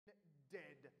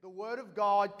The Word of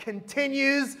God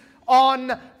continues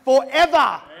on forever.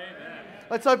 Amen.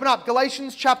 Let's open up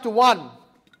Galatians chapter 1.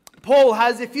 Paul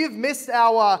has, if you've missed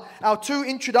our two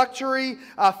introductory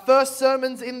first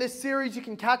sermons in this series, you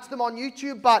can catch them on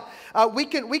YouTube, but we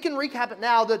can recap it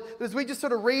now that as we just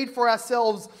sort of read for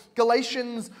ourselves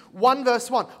Galatians 1 verse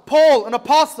 1. Paul, an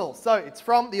apostle, so it's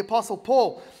from the apostle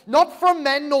Paul, not from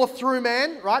men nor through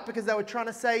man, right? Because they were trying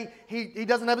to say he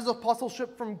doesn't have his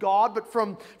apostleship from God, but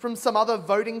from some other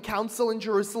voting council in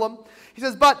Jerusalem. He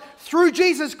says, but through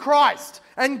Jesus Christ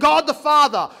and God the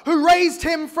Father, who raised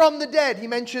him from the dead. He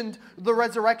mentioned the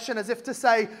resurrection as if to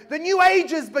say, the new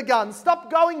age has begun. Stop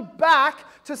going back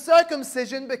to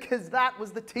circumcision because that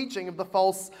was the teaching of the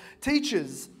false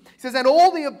teachers. He says, and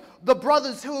all the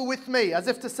brothers who are with me, as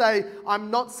if to say,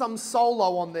 I'm not some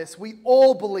solo on this. We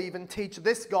all believe and teach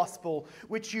this gospel,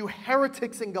 which you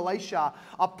heretics in Galatia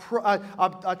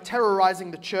are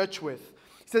terrorizing the church with.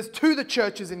 He says, to the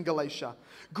churches in Galatia,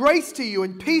 grace to you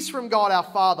and peace from God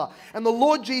our Father and the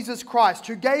Lord Jesus Christ,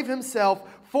 who gave himself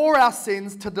for our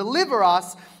sins to deliver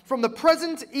us from the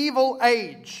present evil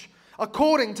age,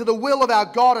 according to the will of our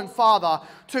God and Father,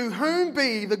 to whom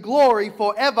be the glory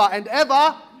forever and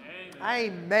ever.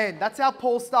 Amen. That's how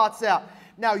Paul starts out.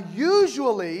 Now,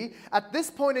 usually, at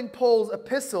this point in Paul's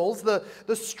epistles,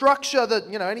 the structure that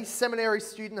any seminary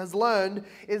student has learned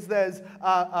is there's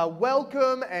a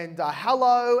welcome and a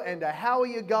hello and a how are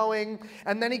you going,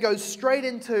 and then he goes straight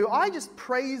into, I just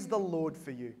praise the Lord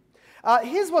for you.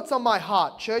 Here's what's on my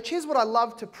heart, church. Here's what I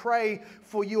love to pray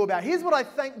for you about. Here's what I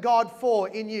thank God for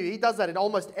in you. He does that in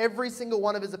almost every single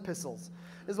one of his epistles.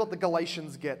 This is what the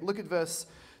Galatians get. Look at verse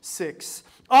 6.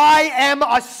 I am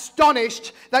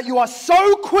astonished that you are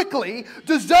so quickly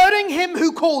deserting him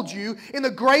who called you in the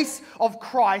grace of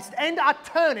Christ and are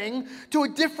turning to a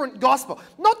different gospel.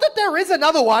 Not that there is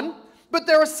another one, but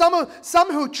there are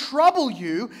some who trouble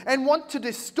you and want to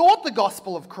distort the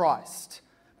gospel of Christ.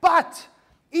 But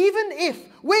even if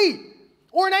we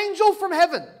or an angel from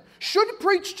heaven should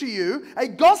preach to you a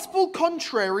gospel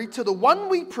contrary to the one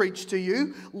we preach to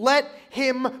you, let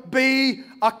him be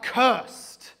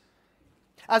accursed.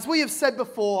 As we have said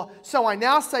before, so I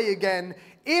now say again,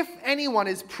 if anyone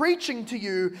is preaching to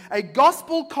you a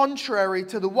gospel contrary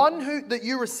to the one that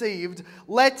you received,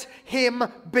 let him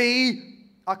be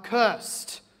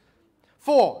accursed.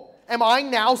 For, am I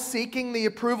now seeking the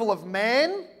approval of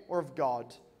man or of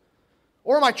God?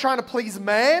 Or am I trying to please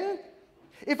man?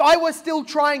 If I were still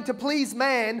trying to please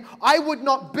man, I would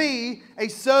not be a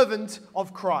servant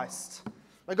of Christ.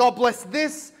 May God bless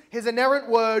this, his inerrant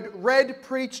word, read,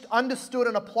 preached, understood,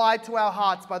 and applied to our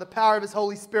hearts by the power of his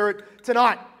Holy Spirit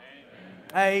tonight.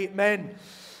 Amen. Amen.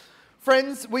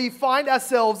 Friends, we find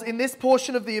ourselves in this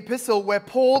portion of the epistle where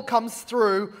Paul comes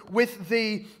through with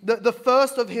the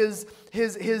first of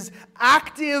his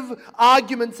active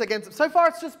arguments against him. So far,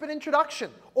 it's just been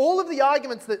introduction. All of the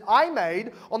arguments that I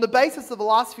made on the basis of the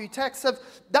last few texts,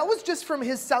 that was just from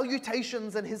his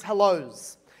salutations and his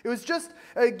hellos. It was just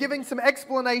giving some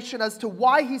explanation as to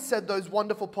why he said those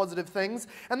wonderful positive things.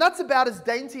 And that's about as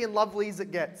dainty and lovely as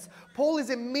it gets. Paul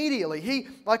is immediately,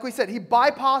 like we said, he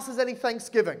bypasses any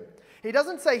thanksgiving. He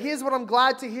doesn't say, here's what I'm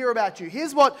glad to hear about you.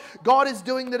 Here's what God is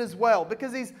doing that as well.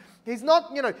 Because he's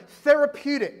not,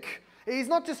 therapeutic. He's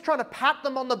not just trying to pat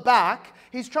them on the back.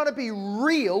 He's trying to be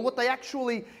real, what they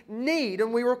actually need.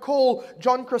 And we recall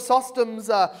John Chrysostom's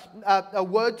a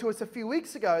word to us a few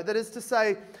weeks ago. That is to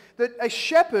say that a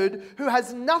shepherd who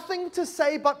has nothing to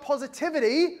say but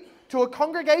positivity to a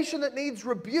congregation that needs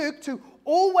rebuke, to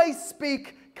always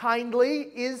speak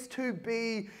kindly, is to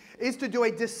do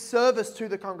a disservice to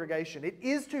the congregation. It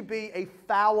is to be a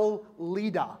foul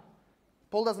leader.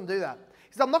 Paul doesn't do that.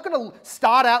 He says, I'm not going to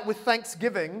start out with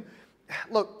thanksgiving.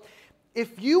 Look,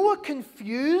 if you were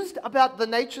confused about the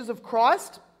natures of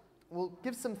Christ, we'll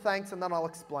give some thanks and then I'll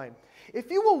explain.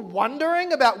 If you were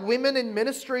wondering about women in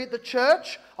ministry at the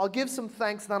church, I'll give some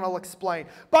thanks and then I'll explain.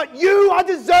 But you are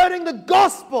deserting the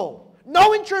gospel.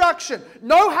 No introduction.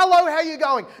 No hello, how you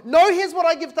going? No, here's what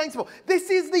I give thanks for.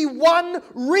 This is the one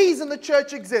reason the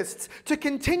church exists. To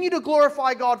continue to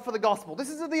glorify God for the gospel. This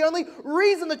is the only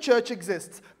reason the church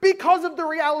exists. Because of the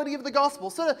reality of the gospel.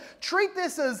 So to treat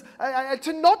this as,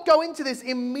 to not go into this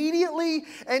immediately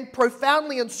and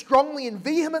profoundly and strongly and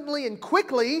vehemently and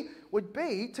quickly would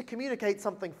be to communicate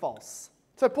something false.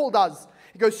 So Paul does.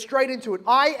 He goes straight into it.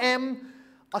 I am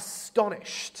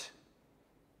astonished.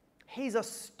 He's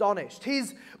astonished.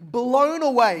 He's blown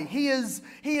away. He is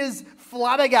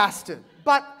flabbergasted.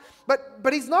 But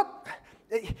he's not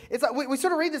it's like we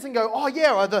sort of read this and go, oh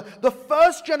yeah, the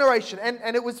first generation,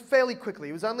 and it was fairly quickly.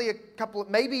 It was only a couple of,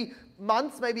 maybe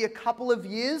months, maybe a couple of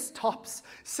years tops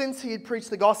since he had preached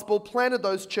the gospel, planted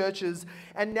those churches,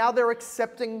 and now they're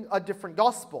accepting a different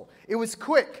gospel. It was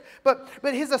quick. But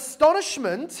his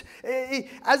astonishment,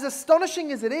 as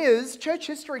astonishing as it is, church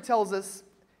history tells us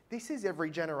this is every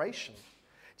generation.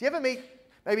 Do you ever meet,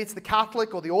 maybe it's the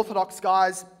Catholic or the Orthodox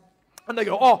guys, and they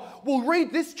go, oh, well,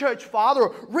 read this church father,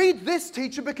 or read this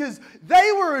teacher, because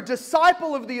they were a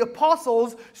disciple of the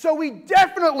apostles, so we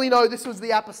definitely know this was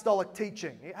the apostolic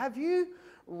teaching. Have you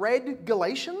read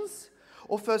Galatians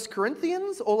or 1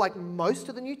 Corinthians or like most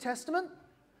of the New Testament?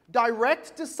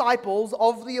 Direct disciples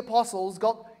of the apostles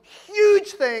got huge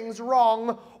things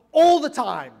wrong all the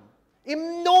time.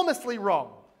 Enormously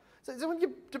wrong. So when you're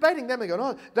debating them, they go,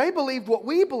 no, they believed what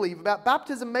we believe about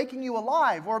baptism making you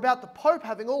alive, or about the Pope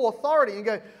having all authority. You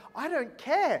go, I don't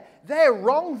care. They're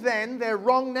wrong then, they're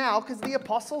wrong now, because the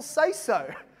apostles say so.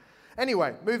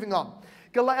 Anyway, moving on.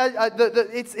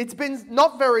 It's been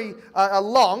not very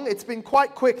long. It's been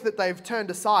quite quick that they've turned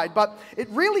aside. But it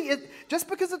really, just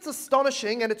because it's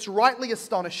astonishing, and it's rightly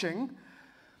astonishing,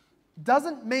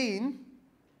 doesn't mean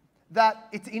that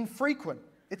it's infrequent.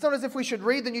 It's not as if we should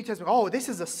read the New Testament, oh, this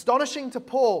is astonishing to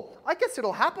Paul. I guess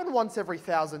it'll happen once every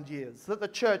 1,000 years, that the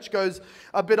church goes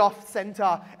a bit off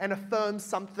center and affirms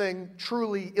something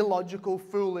truly illogical,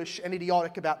 foolish, and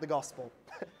idiotic about the gospel.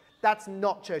 That's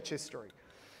not church history.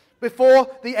 Before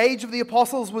the age of the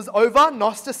apostles was over,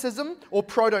 Gnosticism, or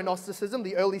proto-Gnosticism,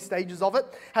 the early stages of it,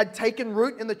 had taken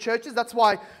root in the churches. That's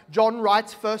why John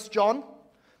writes 1 John.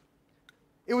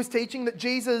 It was teaching that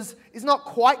Jesus is not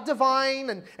quite divine,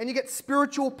 and you get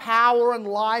spiritual power and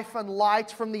life and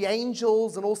light from the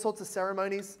angels and all sorts of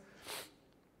ceremonies.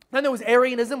 Then there was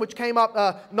Arianism, which came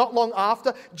up not long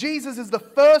after. Jesus is the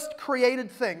first created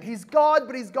thing. He's God,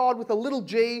 but he's God with a little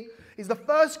g. He's the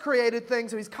first created thing,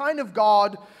 so he's kind of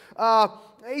God.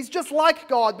 He's just like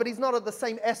God, but he's not of the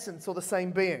same essence or the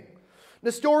same being.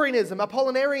 Nestorianism,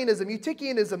 Apollinarianism,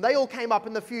 Eutychianism, they all came up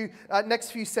in the next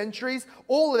few centuries,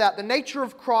 all about the nature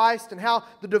of Christ and how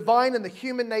the divine and the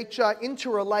human nature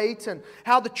interrelate and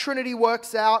how the Trinity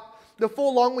works out.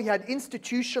 Before long, we had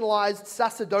institutionalized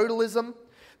sacerdotalism.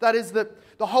 That is,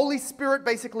 that the Holy Spirit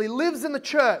basically lives in the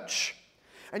church,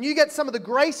 and you get some of the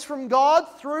grace from God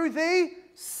through the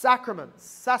sacraments,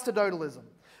 sacerdotalism.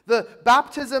 The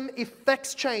baptism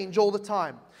effects change all the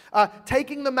time.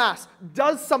 Taking the Mass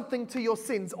does something to your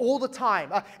sins all the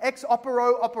time. Ex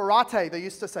opero operate, they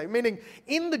used to say, meaning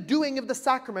in the doing of the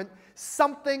sacrament,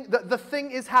 something, the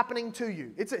thing is happening to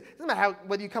you. It doesn't matter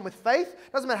whether you come with faith,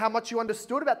 it doesn't matter how much you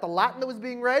understood about the Latin that was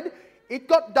being read. It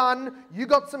got done, you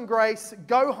got some grace,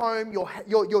 go home,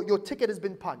 your ticket has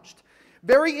been punched.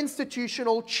 Very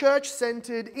institutional,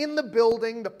 church-centered, in the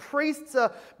building, the priests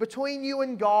are between you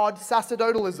and God,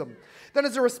 sacerdotalism. Then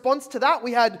as a response to that,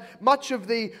 we had much of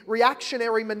the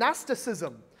reactionary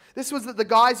monasticism. This was that the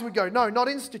guys would go, no, not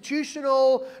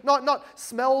institutional, not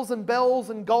smells and bells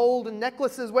and gold and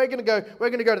necklaces. We're going to go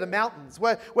to the mountains.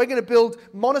 We're going to build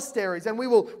monasteries, and we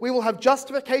will have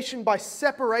justification by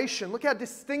separation. Look how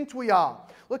distinct we are.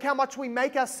 Look how much we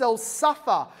make ourselves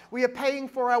suffer. We are paying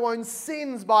for our own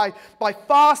sins by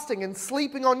fasting and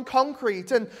sleeping on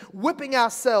concrete and whipping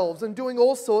ourselves and doing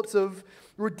all sorts of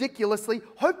ridiculously,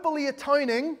 hopefully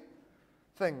atoning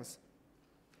things.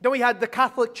 Then we had the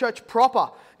Catholic Church proper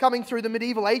coming through the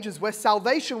medieval ages, where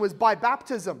salvation was by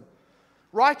baptism.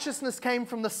 Righteousness came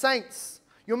from the saints.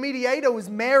 Your mediator was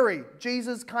Mary.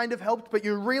 Jesus kind of helped, but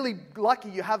you're really lucky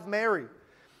you have Mary.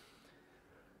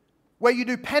 Where you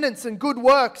do penance and good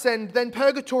works, and then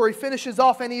purgatory finishes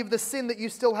off any of the sin that you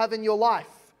still have in your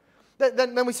life.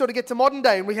 Then we sort of get to modern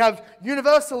day, and we have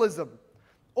universalism.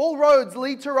 All roads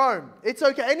lead to Rome. It's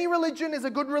okay. Any religion is a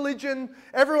good religion.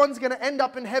 Everyone's going to end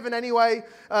up in heaven anyway.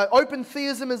 Open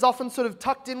theism is often sort of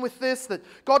tucked in with this, that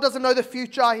God doesn't know the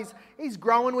future. He's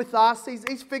growing with us.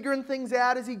 He's figuring things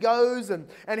out as he goes, and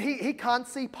he can't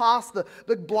see past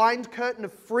the blind curtain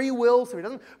of free will, so he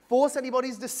doesn't force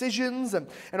anybody's decisions. And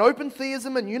open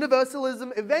theism and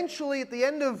universalism, eventually at the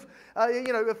end of,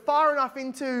 far enough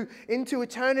into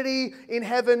eternity in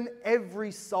heaven,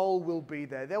 every soul will be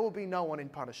there. There will be no one in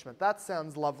punishment. That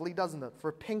sounds lovely, doesn't it? For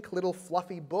a pink little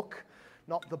fluffy book,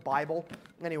 not the Bible.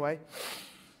 Anyway.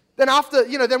 Then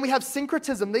then we have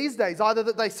syncretism these days, either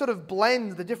that they sort of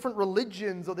blend the different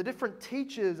religions or the different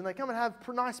teachers, and they come and have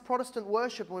nice Protestant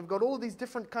worship, and we've got all of these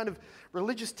different kind of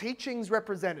religious teachings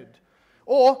represented.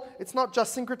 Or it's not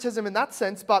just syncretism in that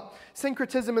sense, but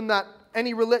syncretism in that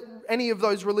any of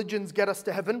those religions get us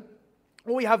to heaven.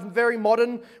 Or we have very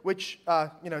modern, which,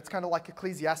 it's kind of like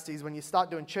Ecclesiastes. When you start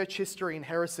doing church history and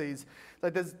heresies,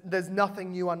 like there's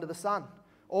nothing new under the sun.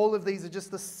 All of these are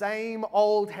just the same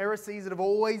old heresies that have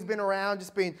always been around,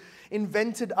 just been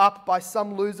invented up by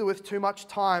some loser with too much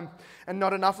time and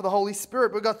not enough of the Holy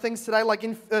Spirit. We've got things today like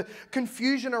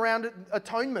confusion around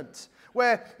atonement,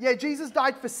 where, Jesus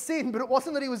died for sin, but it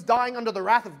wasn't that he was dying under the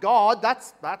wrath of God.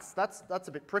 That's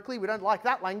a bit prickly. We don't like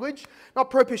that language. Not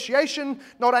propitiation,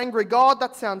 not angry God.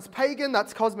 That sounds pagan.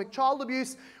 That's cosmic child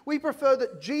abuse. We prefer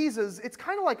that Jesus, it's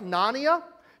kind of like Narnia.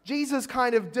 Jesus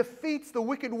kind of defeats the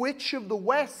wicked witch of the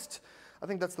West. I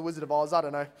think that's the Wizard of Oz, I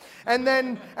don't know. And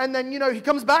then he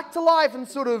comes back to life and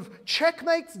sort of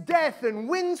checkmates death and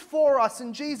wins for us.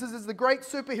 And Jesus is the great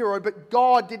superhero, but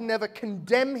God didn't ever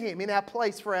condemn him in our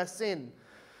place for our sin.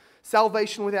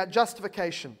 Salvation without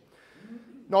justification.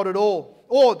 Not at all.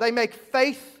 Or they make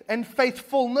faith and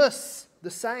faithfulness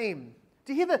the same.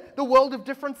 Do you hear the world of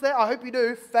difference there? I hope you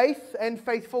do. Faith and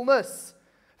faithfulness.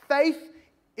 Faith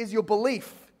is your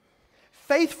belief.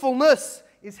 Faithfulness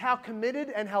is how committed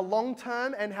and how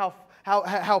long-term and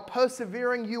how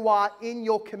persevering you are in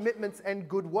your commitments and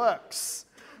good works.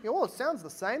 It sounds the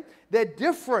same. They're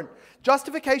different.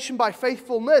 Justification by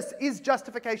faithfulness is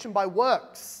justification by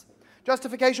works.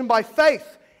 Justification by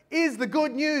faith is the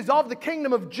good news of the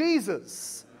kingdom of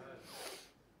Jesus.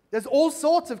 There's all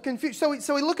sorts of confusion.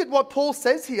 So we look at what Paul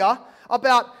says here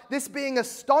about this being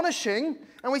astonishing,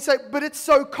 and we say, but it's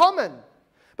so common.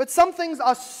 But some things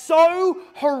are so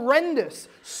horrendous,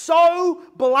 so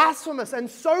blasphemous, and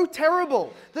so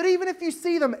terrible that even if you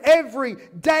see them every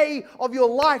day of your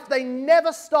life, they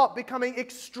never stop becoming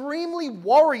extremely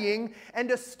worrying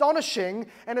and astonishing.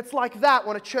 And it's like that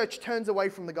when a church turns away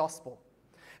from the gospel.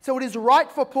 So it is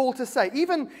right for Paul to say,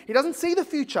 even he doesn't see the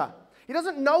future. He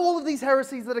doesn't know all of these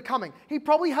heresies that are coming. He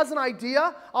probably has an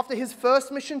idea after his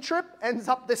first mission trip, ends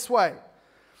up this way.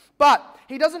 But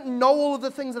he doesn't know all of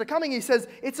the things that are coming. He says,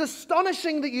 it's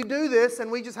astonishing that you do this,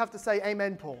 and we just have to say,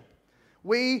 amen, Paul.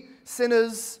 We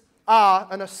sinners are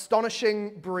an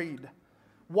astonishing breed.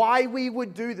 Why we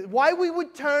would do this, why we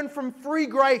would turn from free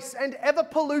grace and ever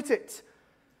pollute it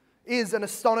is an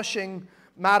astonishing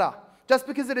matter. Just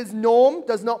because it is normal,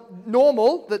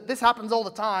 that this happens all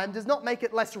the time, does not make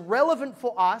it less relevant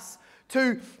for us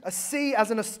to see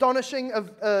as an astonishing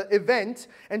event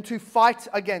and to fight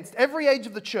against. Every age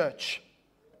of the church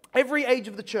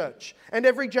and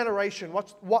every generation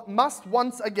what must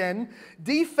once again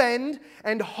defend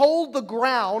and hold the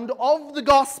ground of the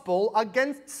gospel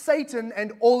against Satan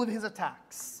and all of his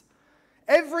attacks.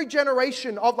 Every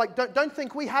generation of, don't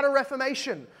think we had a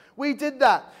Reformation. We did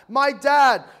that. My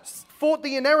dad fought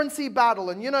the inerrancy battle,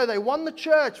 and they won the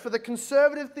church for the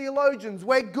conservative theologians.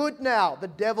 We're good now. The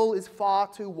devil is far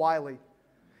too wily.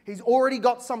 He's already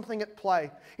got something at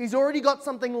play. He's already got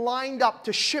something lined up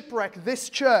to shipwreck this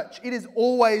church. It is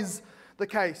always the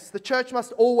case. The church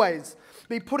must always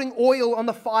be putting oil on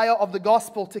the fire of the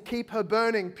gospel to keep her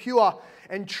burning pure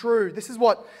and true. This is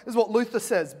what Luther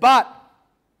says. But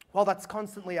while that's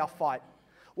constantly our fight,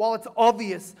 while it's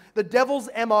obvious, the devil's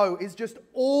MO is just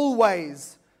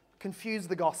always confuse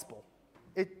the gospel.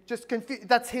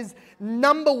 That's his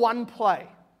number one play.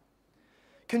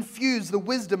 Confuse the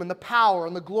wisdom and the power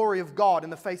and the glory of God in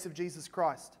the face of Jesus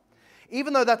Christ.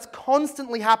 Even though that's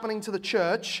constantly happening to the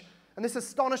church, and this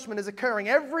astonishment is occurring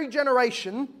every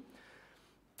generation,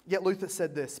 yet Luther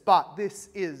said this, but this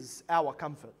is our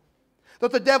comfort.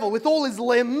 That the devil, with all his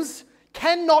limbs,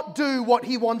 cannot do what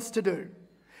he wants to do.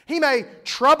 He may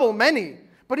trouble many,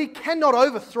 but he cannot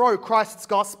overthrow Christ's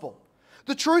gospel.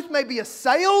 The truth may be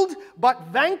assailed, but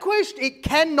vanquished it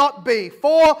cannot be.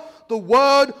 For the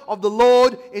word of the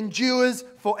Lord endures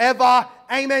forever.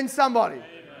 Amen, somebody. Amen.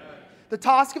 The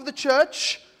task of the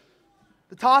church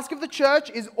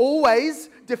is always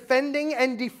defending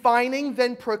and defining,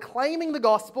 then proclaiming the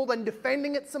gospel, then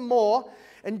defending it some more.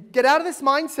 And get out of this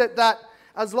mindset that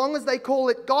as long as they call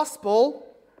it gospel,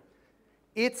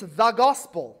 it's the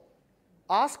gospel.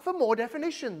 Ask for more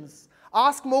definitions.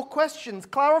 Ask more questions,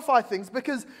 clarify things,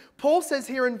 because Paul says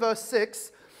here in verse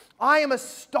 6, I am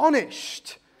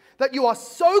astonished that you are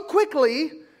so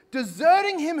quickly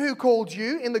deserting him who called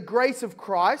you in the grace of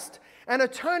Christ and are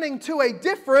turning to a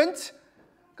different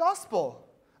gospel.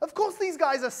 Of course these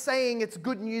guys are saying it's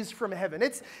good news from heaven.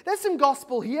 There's some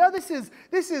gospel here. This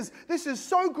is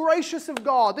so gracious of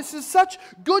God. This is such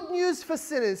good news for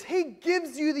sinners. He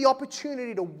gives you the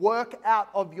opportunity to work out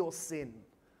of your sin.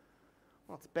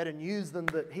 Well, it's better news than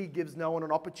that he gives no one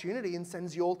an opportunity and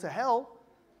sends you all to hell.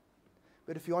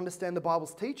 But if you understand the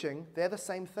Bible's teaching, they're the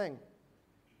same thing.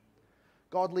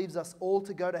 God leaves us all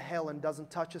to go to hell and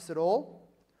doesn't touch us at all.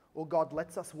 or God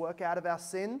lets us work out of our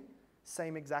sin,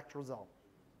 same exact result.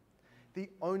 The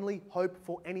only hope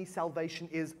for any salvation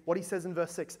is what he says in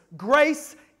verse 6.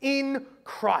 Grace in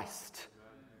Christ.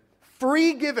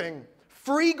 Free giving,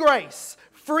 free grace,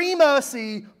 free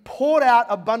mercy poured out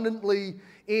abundantly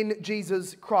in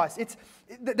Jesus Christ.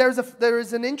 There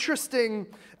is an interesting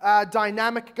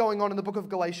dynamic going on in the book of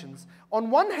Galatians.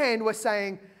 On one hand, we're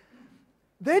saying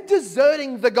they're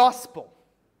deserting the gospel.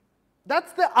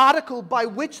 That's the article by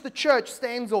which the church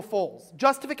stands or falls.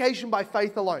 Justification by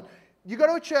faith alone. You go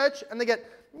to a church and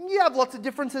you have lots of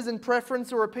differences in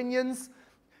preference or opinions,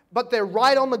 but they're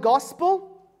right on the gospel.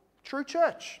 True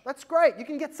church. That's great. You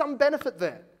can get some benefit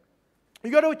there.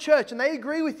 You go to a church and they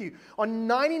agree with you on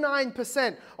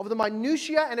 99% of the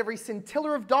minutiae and every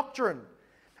scintilla of doctrine.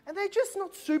 And they're just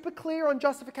not super clear on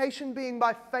justification being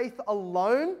by faith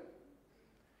alone.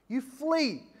 You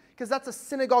flee, because that's a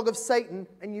synagogue of Satan,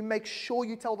 and you make sure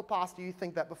you tell the pastor you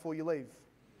think that before you leave.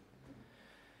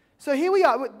 So here we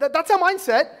are. That's our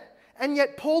mindset. And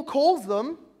yet Paul calls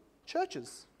them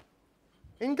churches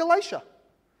in Galatia.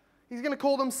 He's going to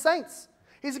call them saints.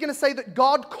 He's going to say that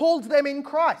God called them in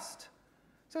Christ.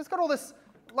 So it's got all this,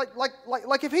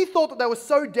 like if he thought that they were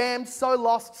so damned, so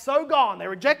lost, so gone, they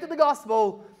rejected the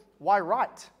gospel, why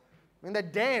write? I mean, they're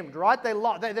damned, right?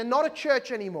 They're not a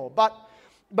church anymore. But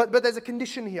there's a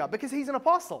condition here, because he's an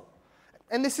apostle.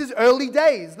 And this is early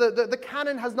days. The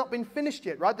canon has not been finished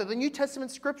yet, right? The New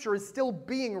Testament scripture is still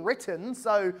being written.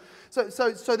 So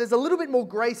there's a little bit more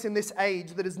grace in this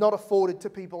age that is not afforded to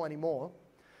people anymore.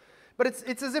 But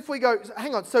it's as if we go,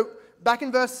 hang on. So back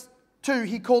in verse 2,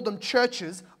 he called them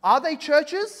churches. Are they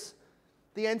churches?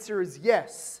 The answer is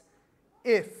yes,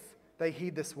 if they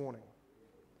heed this warning.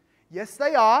 Yes,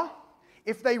 they are.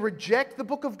 If they reject the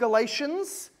book of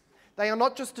Galatians, they are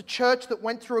not just a church that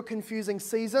went through a confusing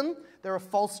season. They're a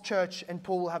false church, and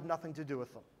Paul will have nothing to do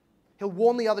with them. He'll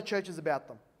warn the other churches about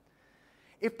them.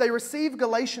 If they receive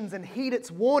Galatians and heed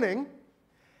its warning,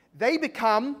 they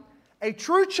become a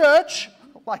true church,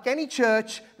 like any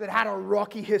church that had a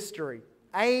rocky history.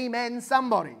 Amen,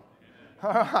 somebody.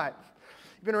 All right.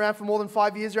 You've been around for more than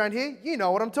 5 years around here? You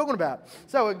know what I'm talking about.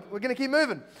 So we're going to keep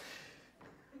moving.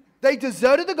 They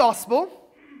deserted the gospel.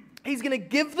 He's going to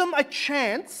give them a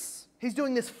chance. He's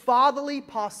doing this fatherly,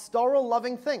 pastoral,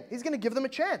 loving thing. He's going to give them a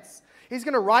chance. He's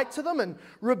going to write to them and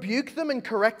rebuke them and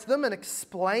correct them and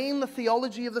explain the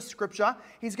theology of the scripture.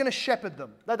 He's going to shepherd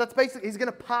them. That's basically, he's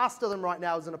going to pastor them right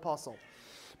now as an apostle.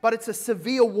 But it's a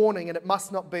severe warning, and it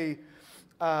must not be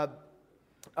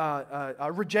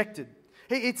rejected.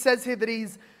 It says here that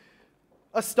he's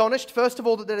astonished, first of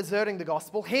all, that they're deserting the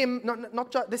gospel.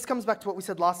 This comes back to what we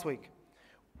said last week.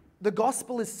 The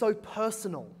gospel is so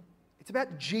personal. It's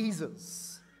about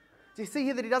Jesus. Do you see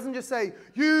here that he doesn't just say,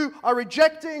 you are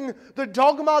rejecting the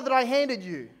dogma that I handed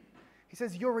you. He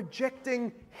says, you're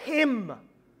rejecting him.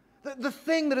 The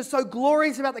thing that is so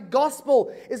glorious about the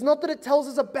gospel is not that it tells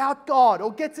us about God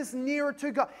or gets us nearer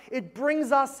to God. It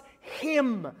brings us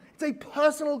him. It's a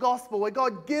personal gospel where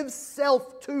God gives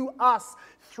self to us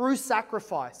through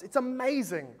sacrifice. It's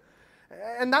amazing.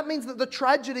 And that means that the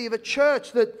tragedy of a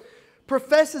church that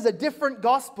professes a different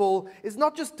gospel is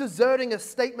not just deserting a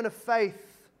statement of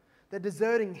faith. They're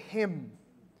deserting him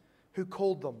who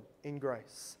called them in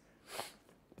grace.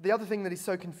 But the other thing that he's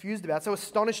so confused about, so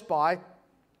astonished by,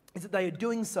 is that they are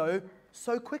doing so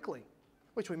quickly,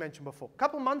 which we mentioned before. A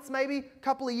couple of months maybe, a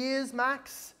couple of years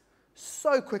max,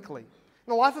 so quickly.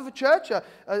 In the life of a church,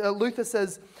 Luther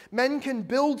says, men can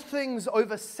build things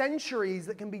over centuries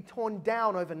that can be torn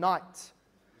down overnight.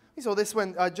 We saw this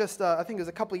when I think it was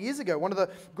a couple of years ago. One of the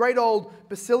great old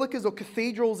basilicas or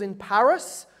cathedrals in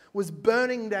Paris was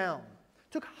burning down.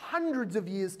 It took hundreds of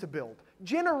years to build.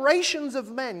 Generations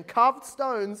of men carved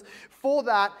stones for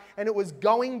that, and it was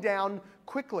going down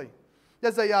quickly.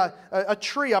 There's a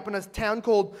tree up in a town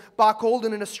called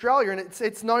Barcaldine in Australia, and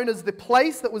it's known as the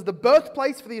place that was the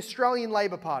birthplace for the Australian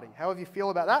Labor Party. However you feel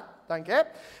about that, don't care.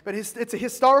 But it's a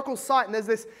historical site, and there's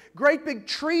this great big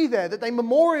tree there that they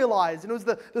memorialized, and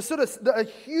it was a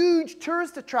huge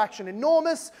tourist attraction,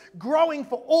 enormous, growing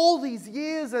for all these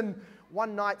years. And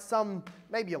one night,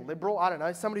 maybe a liberal, I don't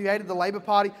know, somebody who hated the Labor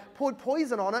Party, poured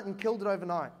poison on it and killed it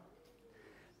overnight.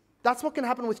 That's what can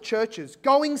happen with churches.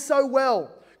 Going so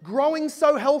well, growing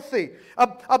so healthy,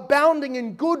 abounding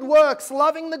in good works,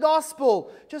 loving the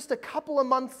gospel. Just a couple of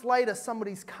months later,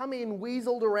 somebody's come in,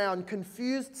 weaseled around,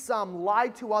 confused some,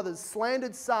 lied to others,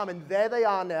 slandered some, and there they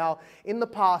are now in the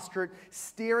pastorate,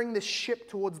 steering the ship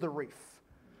towards the reef.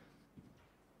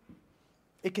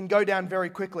 It can go down very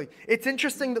quickly. It's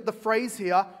interesting that the phrase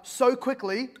here, so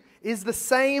quickly, is the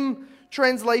same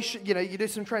translation. You do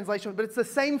some translation, but it's the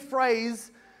same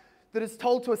phrase that is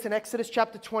told to us in Exodus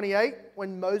chapter 28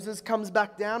 when Moses comes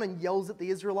back down and yells at the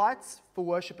Israelites for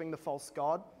worshipping the false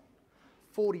god.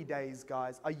 40 days,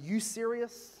 guys. Are you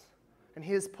serious? And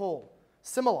here's Paul,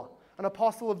 similar, an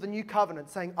apostle of the new covenant,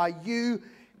 saying, are you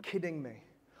kidding me?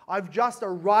 I've just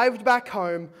arrived back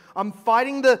home. I'm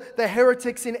fighting the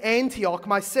heretics in Antioch,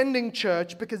 my sending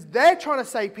church, because they're trying to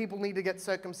say people need to get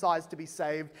circumcised to be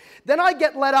saved. Then I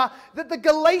get letter that the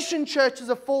Galatian churches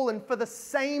have fallen for the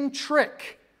same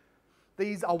trick.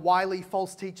 These are wily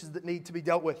false teachers that need to be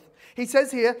dealt with. He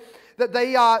says here that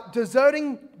they are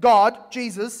deserting God,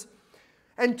 Jesus,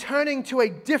 and turning to a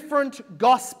different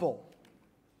gospel.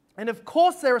 And of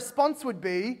course their response would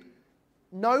be,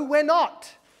 no, we're not.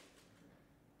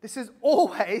 This is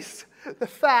always the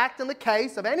fact and the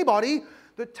case of anybody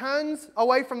that turns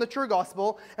away from the true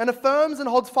gospel and affirms and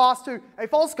holds fast to a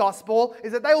false gospel,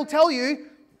 is that they will tell you,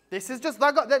 this is just,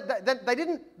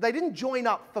 they didn't join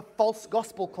up for false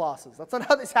gospel classes. That's not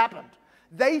how this happened.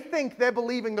 They think they're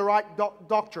believing the right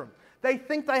doctrine. They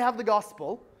think they have the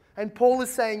gospel, and Paul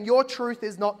is saying your truth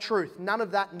is not truth. None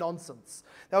of that nonsense.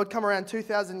 That would come around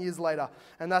 2,000 years later,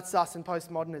 and that's us in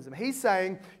postmodernism. He's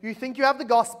saying, you think you have the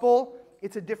gospel,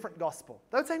 it's a different gospel.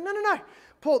 They would say, no.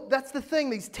 Paul, that's the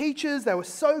thing. These teachers, they were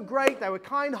so great. They were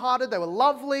kind-hearted. They were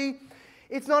lovely.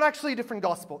 It's not actually a different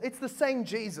gospel. It's the same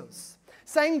Jesus.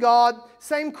 Same God,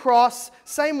 same cross,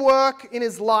 same work in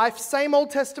his life, same Old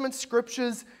Testament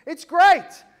scriptures. It's great.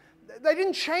 They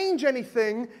didn't change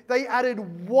anything. They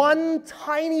added one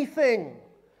tiny thing,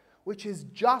 which is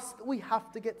just we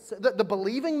have to get, the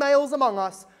believing males among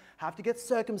us have to get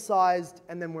circumcised,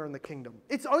 and then we're in the kingdom.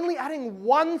 It's only adding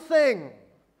one thing.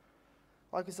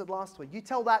 Like I said last week, you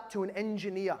tell that to an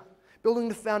engineer building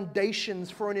the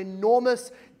foundations for an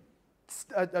enormous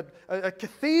a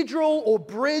cathedral or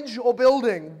bridge or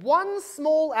building. One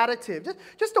small additive,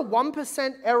 just a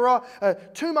 1% error,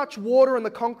 too much water in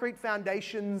the concrete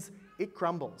foundations, it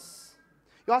crumbles.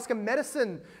 You ask a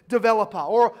medicine developer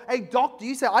or a doctor,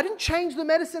 you say, I didn't change the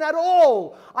medicine at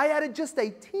all. I added just a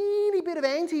teeny bit of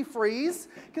antifreeze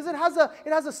because it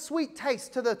has a sweet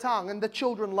taste to the tongue and the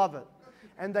children love it.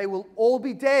 And they will all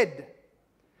be dead.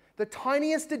 The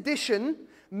tiniest addition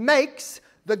makes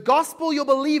the gospel you're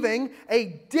believing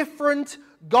a different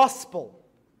gospel.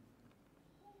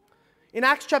 In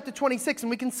Acts chapter 26, and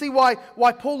we can see why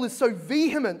Paul is so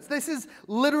vehement. This is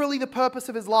literally the purpose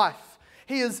of his life.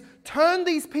 He has turned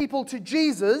these people to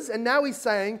Jesus, and now he's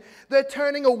saying they're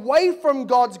turning away from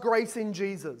God's grace in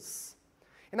Jesus.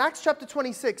 In Acts chapter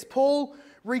 26, Paul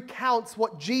recounts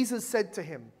what Jesus said to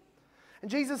him.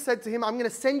 And Jesus said to him, I'm going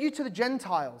to send you to the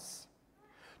Gentiles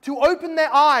to open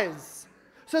their eyes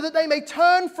so that they may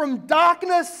turn from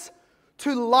darkness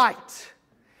to light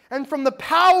and from the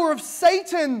power of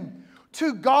Satan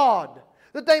to God,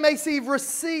 that they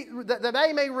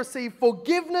may receive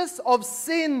forgiveness of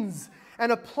sins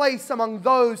and a place among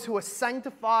those who are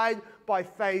sanctified by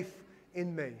faith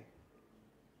in me.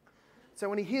 So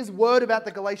when he hears word about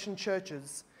the Galatian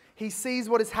churches, he sees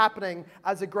what is happening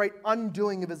as a great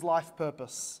undoing of his life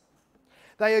purpose.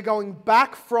 They are going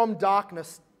back from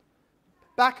darkness,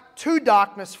 back to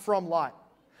darkness from light.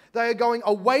 They are going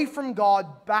away from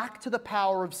God, back to the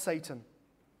power of Satan.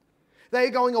 They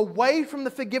are going away from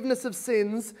the forgiveness of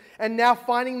sins and now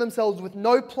finding themselves with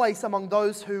no place among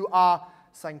those who are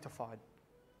sanctified.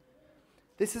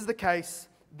 This is the case.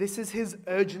 This is his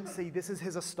urgency. This is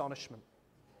his astonishment.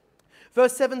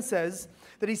 Verse 7 says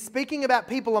that he's speaking about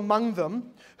people among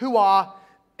them who are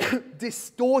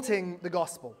distorting the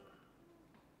gospel.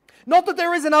 Not that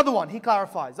there is another one, he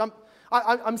clarifies.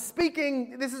 I'm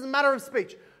speaking, this is a matter of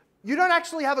speech. You don't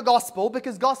actually have a gospel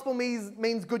because gospel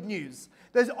means good news.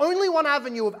 There's only one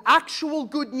avenue of actual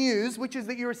good news, which is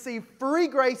that you receive free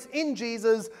grace in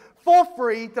Jesus for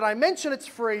free. Did I mention it's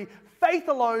free? Faith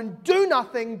alone, do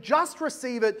nothing, just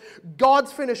receive it.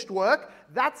 God's finished work.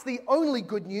 That's the only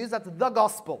good news. That's the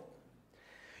gospel.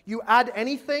 You add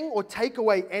anything or take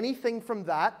away anything from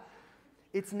that,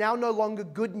 it's now no longer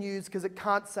good news because it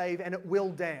can't save and it will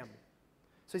damn.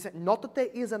 So he said, not that there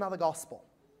is another gospel.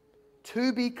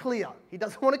 To be clear, he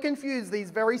doesn't want to confuse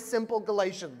these very simple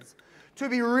Galatians. To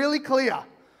be really clear,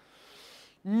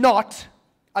 not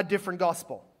a different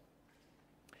gospel.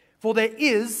 For there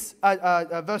is,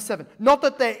 verse 7, not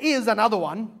that there is another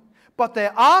one, but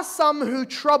there are some who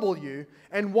trouble you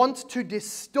and want to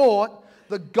distort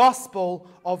the gospel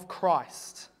of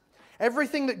Christ.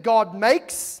 Everything that God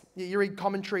makes, you read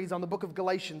commentaries on the book of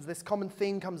Galatians, this common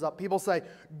theme comes up. People say,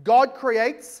 God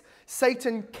creates,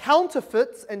 Satan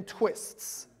counterfeits and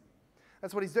twists.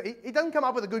 That's what he's doing. He doesn't come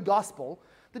up with a good gospel.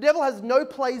 The devil has no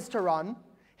plays to run.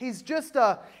 He's just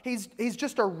a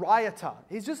rioter.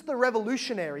 He's just the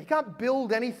revolutionary. He can't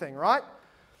build anything, right?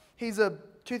 He's a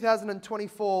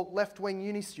 2024 left-wing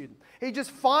uni student. He just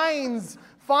finds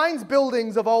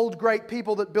buildings of old great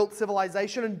people that built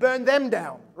civilization and burn them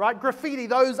down, right? Graffiti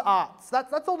those arts.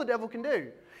 That's all the devil can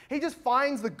do. He just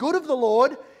finds the good of the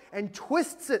Lord and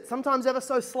twists it, sometimes ever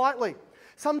so slightly,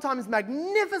 sometimes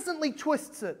magnificently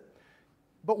twists it.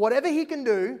 But whatever he can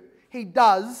do, he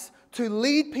does to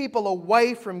lead people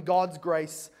away from God's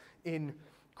grace in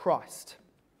Christ.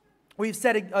 We've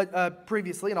said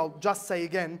previously, and I'll just say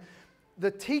again,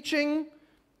 the teaching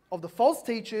of the false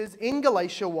teachers in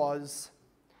Galatia was,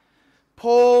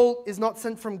 Paul is not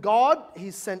sent from God,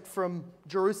 he's sent from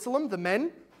Jerusalem, the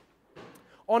men.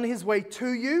 On his way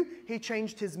to you, he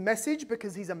changed his message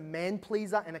because he's a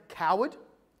man-pleaser and a coward.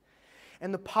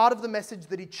 And the part of the message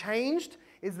that he changed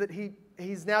is that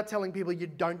he's now telling people you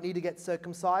don't need to get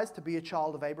circumcised to be a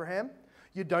child of Abraham.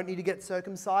 You don't need to get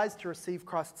circumcised to receive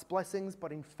Christ's blessings,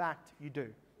 but in fact you do.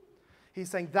 He's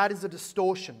saying that is a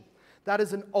distortion, that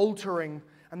is an altering,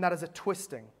 and that is a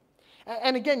twisting.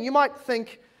 And again, you might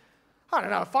think, I don't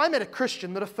know, if I met a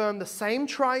Christian that affirmed the same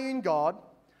triune God,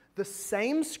 the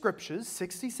same scriptures,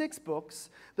 66 books,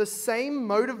 the same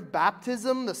mode of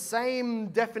baptism, the same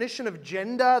definition of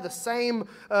gender, the same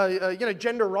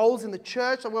gender roles in the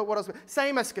church, what else?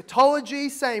 Same eschatology,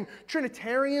 same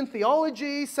Trinitarian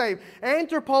theology, same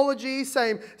anthropology,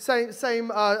 same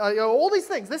all these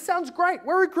things. This sounds great.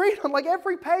 We're agreed on like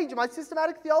every page of my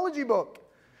systematic theology book.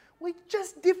 We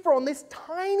just differ on this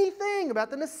tiny thing about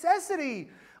the necessity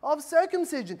of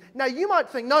circumcision. Now you might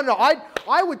think, no,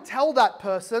 I would tell that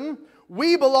person,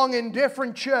 we belong in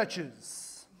different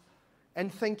churches,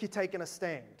 and think you're taking a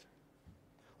stand.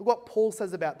 Look what Paul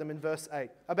says about them in verse 8,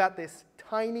 about this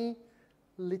tiny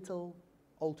little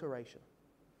alteration.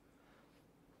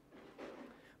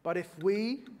 But if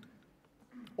we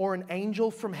or an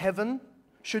angel from heaven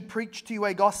should preach to you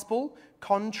a gospel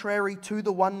contrary to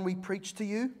the one we preach to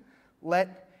you,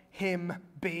 let him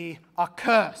be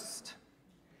accursed.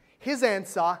 His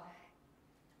answer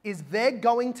is they're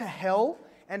going to hell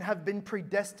and have been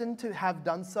predestined to have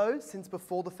done so since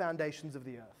before the foundations of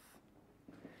the earth.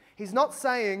 He's not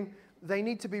saying they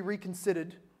need to be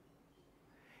reconsidered.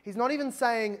 He's not even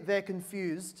saying they're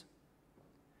confused.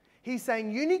 He's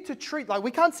saying you need to treat, like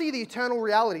we can't see the eternal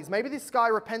realities. Maybe this guy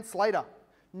repents later.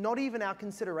 Not even our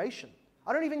consideration.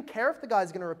 I don't even care if the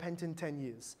guy's going to repent in 10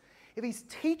 years. If he's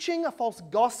teaching a false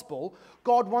gospel,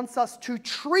 God wants us to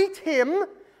treat him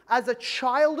as a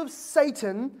child of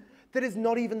Satan that is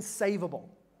not even savable.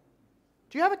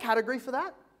 Do you have a category for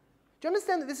that? Do you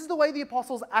understand that this is the way the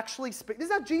apostles actually speak? This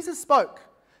is how Jesus spoke.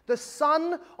 The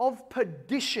son of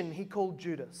perdition, he called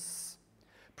Judas.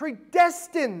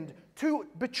 Predestined to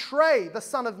betray the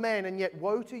Son of Man, and yet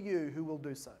woe to you who will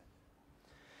do so.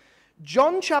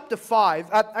 John chapter 5,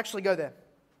 actually go there.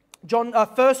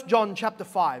 1 John chapter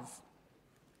 5.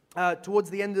 Towards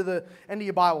the end of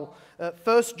your Bible,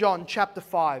 1 John chapter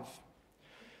 5.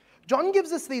 John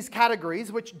gives us these categories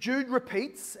which Jude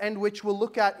repeats and which we'll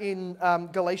look at in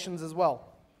Galatians as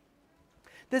well.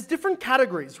 There's different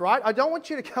categories, right? I don't want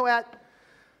you to go out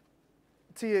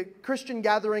to your Christian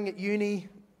gathering at uni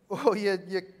or your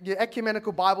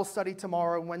ecumenical Bible study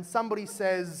tomorrow when somebody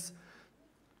says,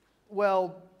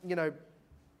 well,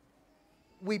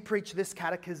 we preach this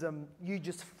catechism, you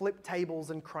just flip tables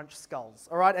and crunch skulls,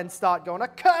 all right, and start going,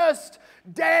 accursed,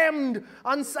 damned,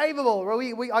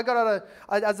 unsavable. I got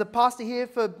as a pastor here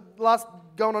for last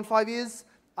going on 5 years,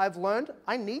 I've learned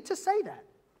I need to say that.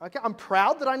 Okay, I'm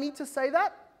proud that I need to say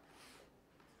that.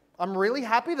 I'm really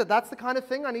happy that that's the kind of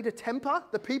thing I need to temper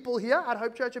the people here at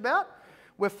Hope Church about.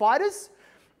 We're fighters.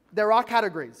 There are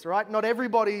categories, right? Not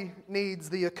everybody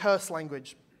needs the accursed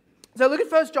language. So look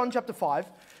at 1 John chapter 5.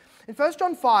 In 1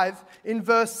 John 5, in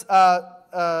verse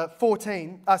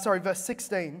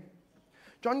 16,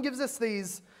 John gives us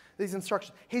these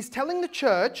instructions. He's telling the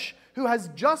church who has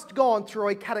just gone through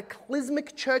a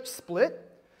cataclysmic church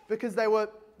split because they were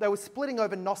splitting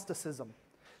over Gnosticism.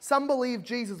 Some believed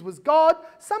Jesus was God.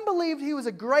 Some believed he was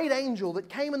a great angel that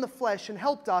came in the flesh and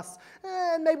helped us.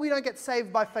 And maybe we don't get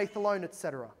saved by faith alone,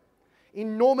 etc.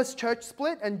 Enormous church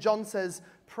split, and John says,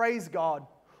 praise God.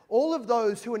 All of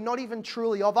those who are not even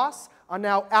truly of us are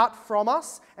now out from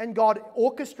us, and God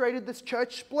orchestrated this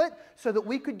church split so that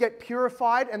we could get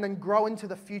purified and then grow into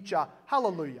the future.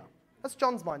 Hallelujah. That's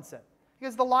John's mindset. He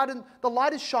goes, the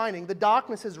light is shining, the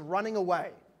darkness is running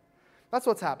away. That's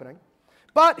what's happening.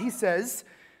 But he says,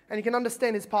 and you can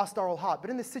understand his pastoral heart, but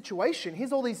in this situation,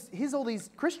 here's all these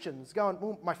Christians going,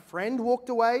 well, my friend walked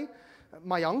away,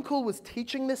 my uncle was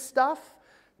teaching this stuff,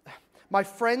 my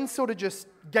friends sort of just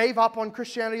gave up on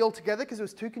Christianity altogether because it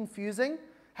was too confusing.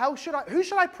 Who should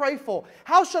I pray for?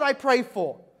 How should I pray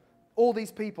for all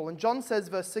these people? And John says,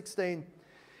 verse 16,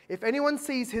 if anyone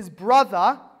sees his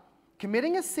brother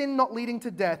committing a sin not leading to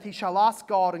death, he shall ask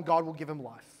God and God will give him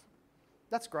life.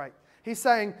 That's great. He's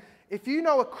saying, if you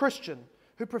know a Christian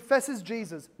who professes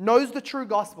Jesus, knows the true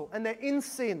gospel, and they're in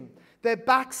sin, they're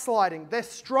backsliding, they're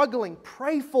struggling,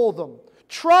 pray for them.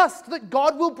 Trust that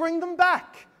God will bring them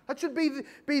back. That should be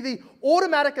the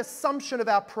automatic assumption of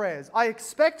our prayers. I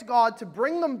expect God to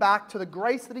bring them back to the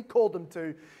grace that He called them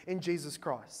to in Jesus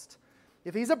Christ.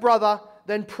 If he's a brother,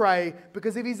 then pray,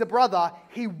 because if he's a brother,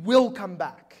 he will come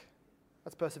back.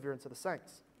 That's perseverance of the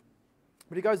saints.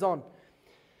 But he goes on.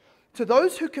 To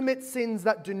those who commit sins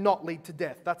that do not lead to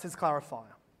death. That's his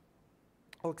clarifier.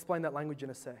 I'll explain that language in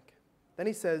a sec. Then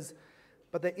he says,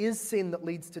 but there is sin that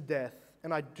leads to death,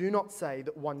 and I do not say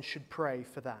that one should pray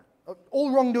for that.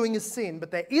 All wrongdoing is sin,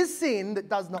 but there is sin that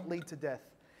does not lead to death.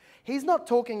 He's not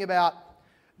talking about,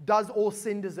 does all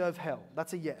sin deserve hell?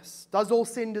 That's a yes. Does all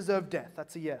sin deserve death?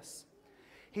 That's a yes.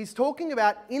 He's talking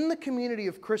about in the community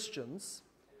of Christians,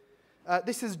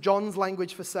 this is John's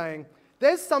language for saying,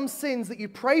 there's some sins that you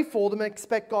pray for them and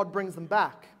expect God brings them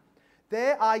back.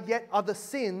 There are yet other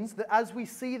sins that as we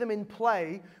see them in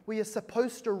play, we are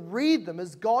supposed to read them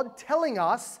as God telling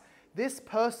us this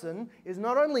person is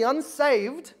not only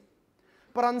unsaved,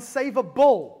 but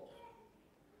unsavable.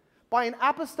 By an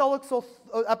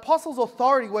apostle's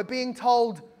authority, we're being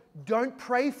told, don't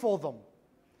pray for them.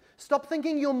 Stop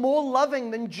thinking you're more loving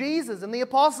than Jesus and the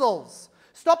apostles.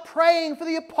 Stop praying for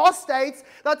the apostates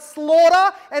that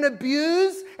slaughter and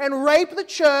abuse and rape the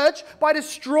church by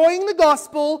destroying the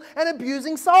gospel and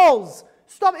abusing souls.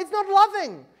 Stop. It's not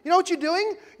loving. You know what you're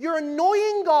doing? You're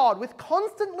annoying God with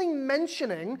constantly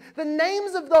mentioning the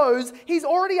names of those He's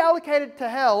already allocated to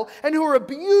hell and who are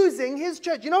abusing His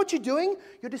church. You know what you're doing?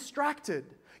 You're distracted.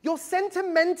 You're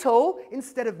sentimental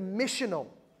instead of missional.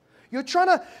 You're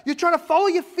trying to follow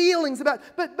your feelings about,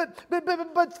 but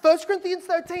 1 Corinthians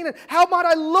 13, and how might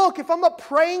I look if I'm not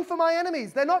praying for my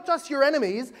enemies? They're not just your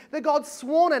enemies, they're God's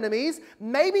sworn enemies.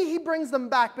 Maybe He brings them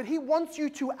back, but He wants you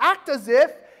to act as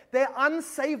if they're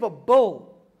unsavable.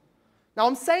 Now,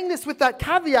 I'm saying this with that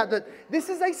caveat that this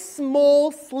is a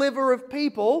small sliver of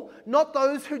people, not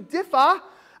those who differ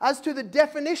as to the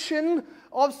definition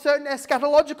of certain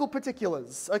eschatological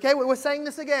particulars. Okay, we're saying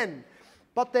this again.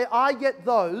 But there are yet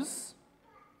those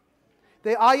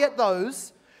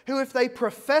who, if they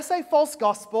profess a false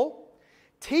gospel,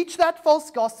 teach that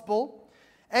false gospel,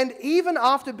 and even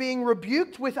after being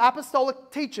rebuked with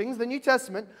apostolic teachings, the New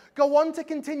Testament, go on to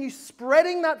continue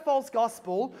spreading that false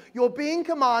gospel, you're being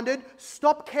commanded,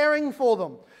 stop caring for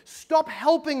them. Stop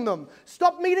helping them.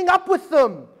 Stop meeting up with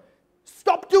them.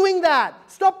 Stop doing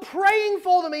that. Stop praying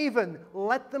for them even.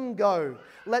 Let them go.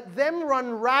 Let them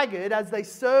run ragged as they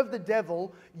serve the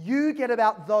devil. You get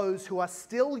about those who are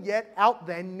still yet out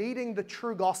there needing the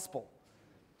true gospel.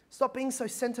 Stop being so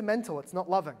sentimental. It's not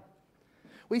loving.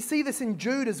 We see this in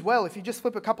Jude as well. If you just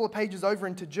flip a couple of pages over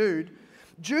into Jude,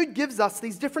 Jude gives us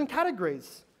these different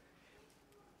categories.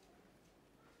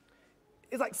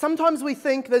 It's like sometimes we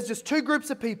think there's just two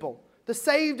groups of people, the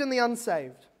saved and the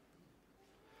unsaved.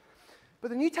 But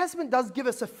the New Testament does give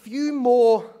us a few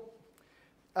more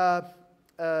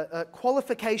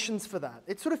qualifications for that.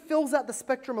 It sort of fills out the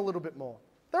spectrum a little bit more.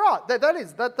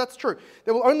 That's true.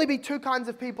 There will only be two kinds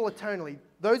of people eternally,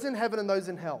 those in heaven and those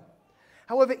in hell.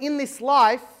 However, in this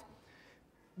life,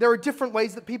 there are different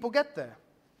ways that people get there.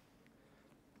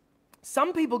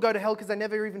 Some people go to hell because they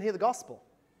never even hear the gospel.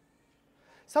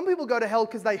 Some people go to hell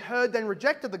because they heard then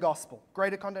rejected the gospel,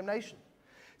 greater condemnation.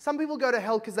 Some people go to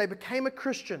hell because they became a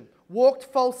Christian, walked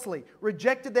falsely,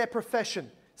 rejected their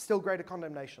profession, still greater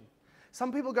condemnation.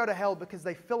 Some people go to hell because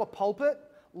they fill a pulpit,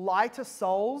 lie to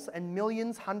souls, and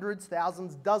millions, hundreds,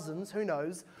 thousands, dozens, who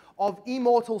knows, of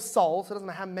immortal souls, so it doesn't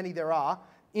matter how many there are,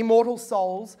 immortal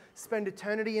souls spend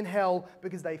eternity in hell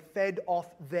because they fed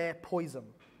off their poison.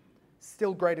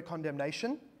 Still greater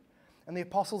condemnation. And the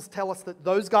apostles tell us that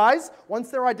those guys, once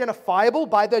they're identifiable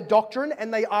by their doctrine,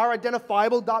 and they are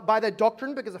identifiable by their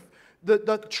doctrine because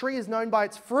the tree is known by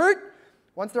its fruit,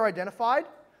 once they're identified,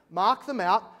 mark them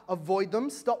out, avoid them,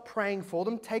 stop praying for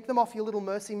them, take them off your little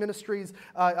Mercy Ministries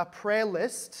prayer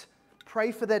list,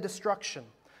 pray for their destruction.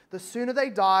 The sooner they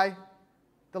die,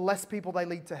 the less people they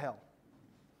lead to hell.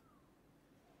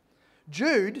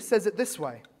 Jude says it this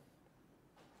way,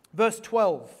 verse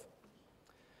 12.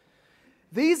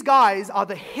 These guys are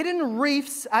the hidden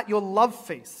reefs at your love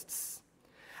feasts,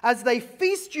 as they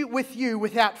feast you with you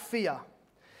without fear.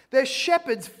 They're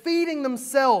shepherds feeding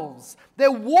themselves.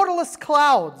 They're waterless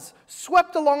clouds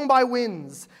swept along by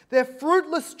winds. They're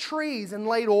fruitless trees in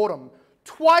late autumn,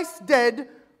 twice dead,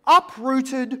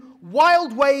 uprooted,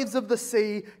 wild waves of the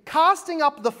sea, casting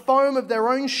up the foam of their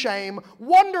own shame,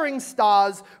 wandering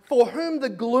stars for whom the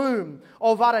gloom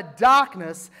of utter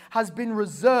darkness has been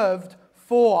reserved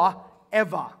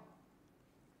forever.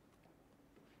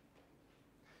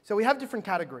 So we have different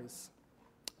categories.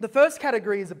 The first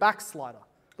category is a backslider.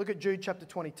 Look at Jude chapter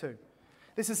 22.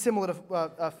 This is similar to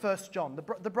 1 John.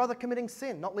 The brother committing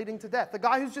sin, not leading to death. The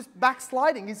guy who's just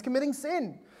backsliding, he's committing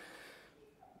sin.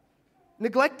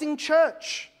 Neglecting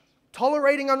church,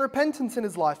 tolerating unrepentance in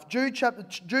his life. Jude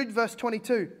verse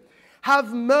 22.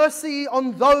 Have mercy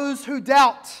on those who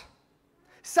doubt.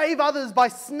 Save others by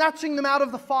snatching them out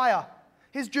of the fire.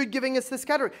 Here's Jude giving us this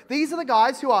category. These are the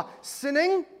guys who are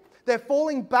sinning. They're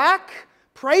falling back.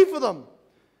 Pray for them.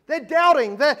 They're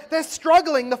doubting. They're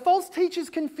struggling. The false teachers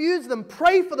confuse them.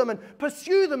 Pray for them and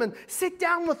pursue them and sit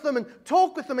down with them and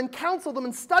talk with them and counsel them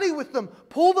and study with them.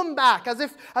 Pull them back as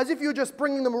if you're just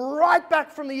bringing them right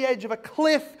back from the edge of a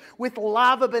cliff with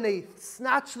lava beneath.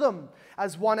 Snatch them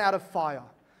as one out of fire.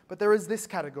 But there is this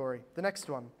category, the next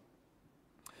one.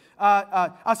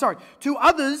 To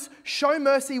others, show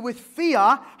mercy with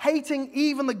fear, hating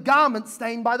even the garment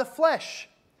stained by the flesh.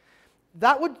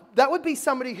 That would be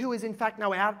somebody who is in fact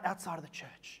now outside of the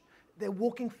church. They're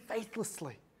walking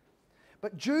faithlessly.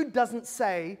 But Jude doesn't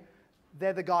say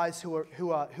they're the guys who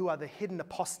are the hidden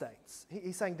apostates.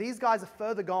 He's saying these guys are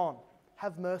further gone.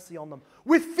 Have mercy on them.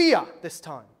 With fear this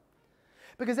time.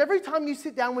 Because every time you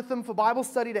sit down with them for Bible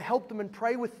study to help them and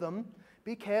pray with them,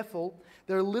 be careful,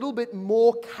 they're a little bit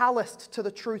more calloused to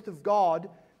the truth of God.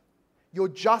 You're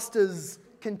just as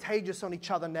contagious on each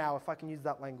other now, if I can use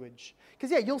that language.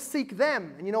 Because you'll seek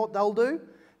them, and you know what they'll do?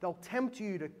 They'll tempt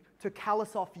you to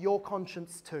callous off your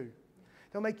conscience too.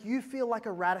 They'll make you feel like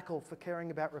a radical for caring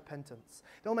about repentance.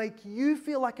 They'll make you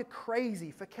feel like a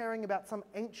crazy for caring about some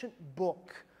ancient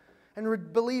book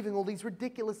and believing all these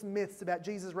ridiculous myths about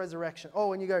Jesus' resurrection.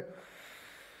 Oh, and you go,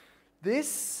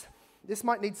 this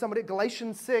might need somebody.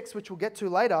 Galatians 6, which we'll get to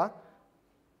later,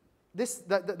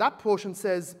 that portion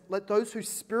says, let those who are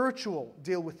spiritual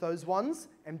deal with those ones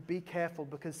and be careful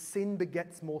because sin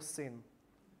begets more sin.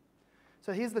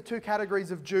 So here's the two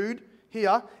categories of Jude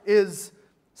here is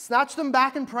snatch them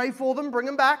back and pray for them, bring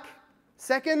them back.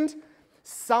 Second,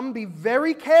 some be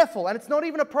very careful, and it's not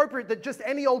even appropriate that just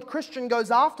any old Christian goes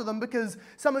after them because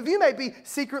some of you may be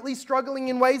secretly struggling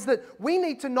in ways that we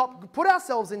need to not put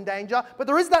ourselves in danger, but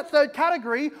there is that third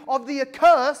category of the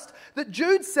accursed that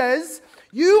Jude says,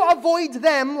 you avoid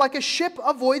them like a ship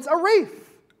avoids a reef.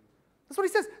 That's what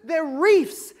he says. They're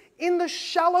reefs in the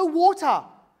shallow water.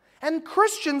 And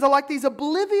Christians are like these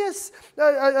oblivious,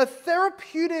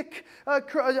 therapeutic,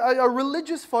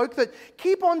 religious folk that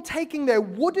keep on taking their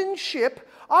wooden ship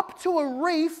up to a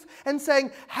reef and saying,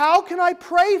 how can I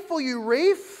pray for you,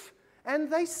 reef?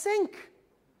 And they sink.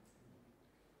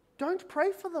 Don't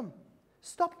pray for them.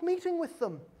 Stop meeting with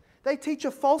them. They teach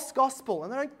a false gospel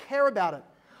and they don't care about it.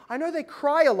 I know they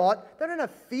cry a lot. They don't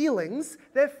have feelings.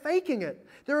 They're faking it.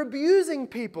 They're abusing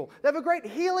people. They have a great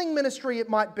healing ministry, it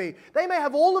might be. They may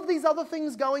have all of these other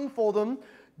things going for them.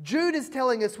 Jude is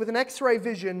telling us with an X-ray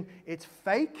vision, it's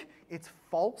fake, it's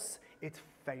false, it's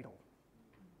fatal.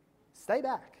 Stay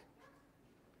back.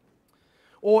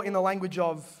 Or in the language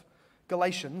of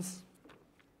Galatians,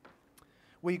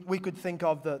 we could think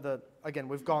of again,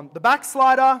 we've gone the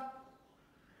backslider,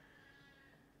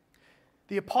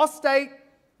 the apostate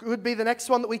could be the next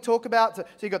one that we talk about. So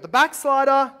you've got the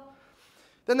backslider.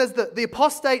 Then there's the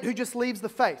apostate who just leaves the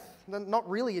faith. They're not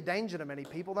really a danger to many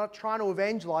people. They're not trying to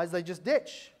evangelize. They just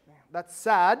ditch. That's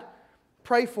sad.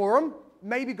 Pray for them.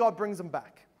 Maybe God brings them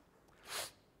back.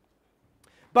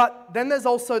 But then there's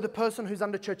also the person who's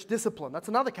under church discipline. That's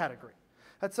another category.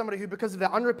 That's somebody who, because of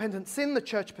their unrepentant sin, the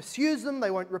church pursues them. They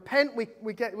won't repent. We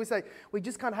say, we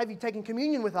just can't have you taking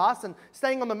communion with us and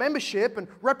staying on the membership and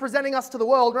representing us to the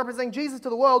world, representing Jesus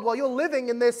to the world while you're living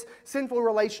in this sinful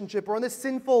relationship or in this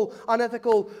sinful,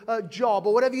 unethical job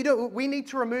or whatever you do. We need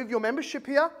to remove your membership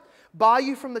here, bar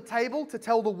you from the table to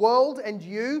tell the world and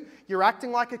you're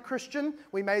acting like a Christian.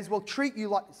 We may as well treat you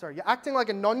like, you're acting like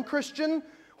a non-Christian.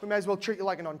 We may as well treat you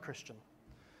like a non-Christian.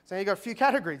 So you've got a few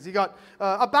categories. You've got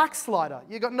a backslider.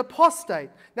 You've got an apostate.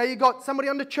 Now you've got somebody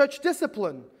under church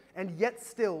discipline. And yet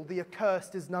still, the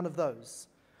accursed is none of those.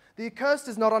 The accursed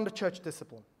is not under church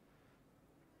discipline.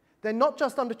 They're not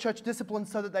just under church discipline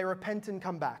so that they repent and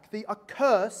come back. The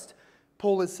accursed,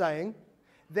 Paul is saying,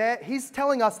 he's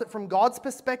telling us that from God's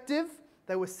perspective,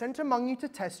 they were sent among you to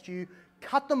test you.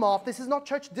 cut them off. This is not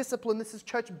church discipline. This is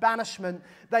church banishment.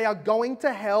 They are going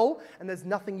to hell, and there's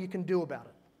nothing you can do about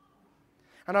it.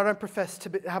 And I don't profess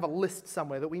to have a list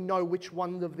somewhere that we know which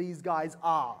one of these guys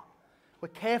are. We're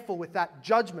careful with that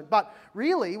judgment. But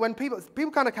really, when people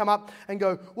kind of come up and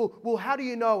go, well, how do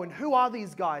you know? And who are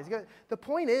these guys? You go, the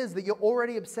point is that you're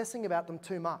already obsessing about them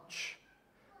too much.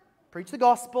 Preach the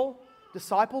gospel,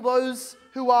 disciple those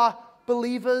who are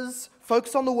believers,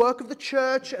 focus on the work of the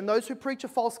church, and those who preach a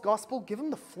false gospel, give them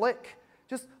the flick.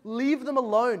 Just leave them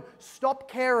alone.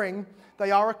 Stop caring.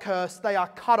 They are accursed. They are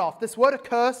cut off. This word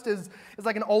accursed is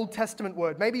like an Old Testament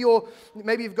word. Maybe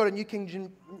you've got a New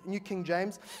King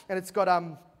James, and it's got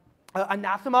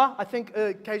anathema. I think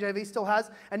KJV still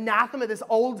has anathema. This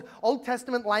Old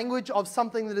Testament language of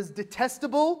something that is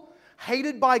detestable,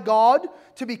 hated by God,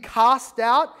 to be cast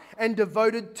out and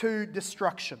devoted to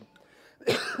destruction.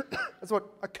 That's what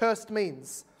accursed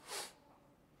means.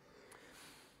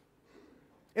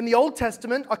 In the Old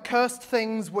Testament, accursed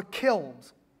things were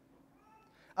killed.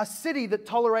 A city that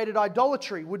tolerated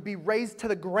idolatry would be razed to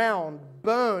the ground,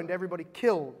 burned, everybody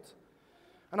killed.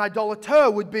 An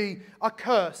idolater would be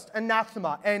accursed,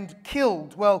 anathema, and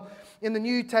killed. Well, in the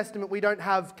New Testament, we don't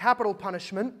have capital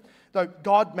punishment, though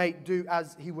God may do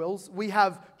as He wills. We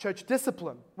have church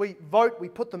discipline. We vote, we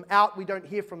put them out, we don't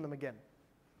hear from them again.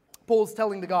 Paul's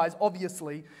telling the guys,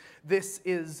 obviously, this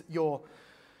is your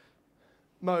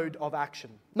mode of action.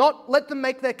 Not let them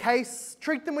make their case,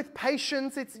 treat them with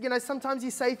patience. It's, sometimes you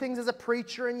say things as a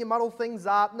preacher and you muddle things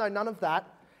up. No, none of that.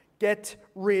 Get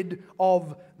rid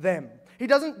of them. He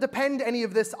doesn't depend any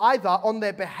of this either on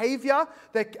their behavior,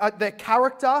 their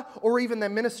character, or even their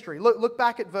ministry. Look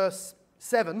back at verse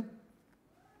 8.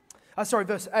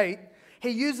 He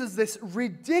uses this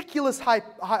ridiculous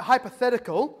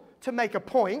hypothetical to make a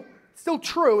point. It's still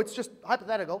true, it's just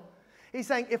hypothetical. He's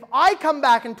saying, if I come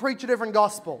back and preach a different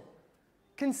gospel,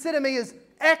 consider me as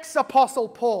ex-apostle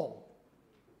Paul.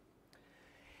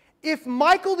 If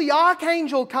Michael the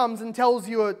archangel comes and tells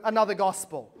you another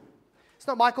gospel, it's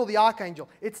not Michael the archangel.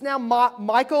 It's now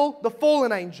Michael the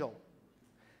fallen angel.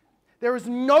 There is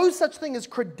no such thing as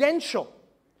credential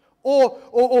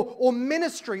or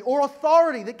ministry or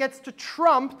authority that gets to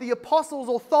trump the apostles'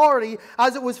 authority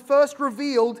as it was first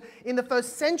revealed in the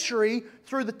first century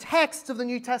through the texts of the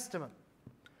New Testament.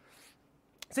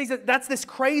 So he said that's this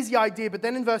crazy idea, but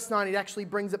then in verse 9 he actually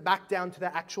brings it back down to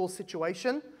the actual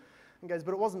situation and goes,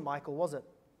 but it wasn't Michael, was it?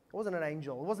 It wasn't an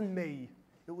angel. It wasn't me.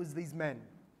 It was these men.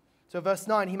 So verse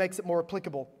 9, he makes it more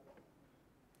applicable.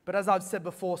 But as I've said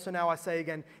before, so now I say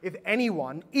again, if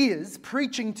anyone is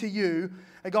preaching to you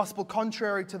a gospel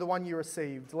contrary to the one you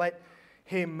received, let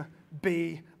him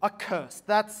be accursed.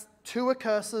 That's 2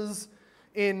 curses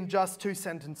in just 2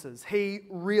 sentences. He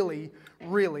really,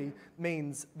 really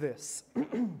means this.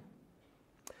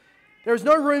 There is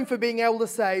no room for being able to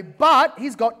say, but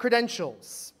he's got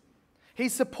credentials.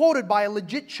 He's supported by a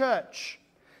legit church.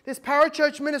 This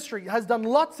parachurch ministry has done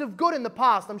lots of good in the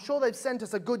past. I'm sure they've sent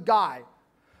us a good guy.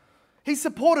 He's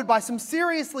supported by some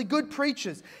seriously good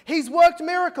preachers. He's worked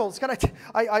miracles.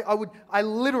 I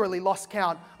literally lost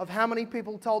count of how many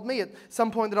people told me at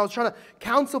some point that I was trying to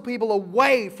counsel people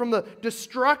away from the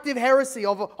destructive heresy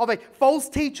of a false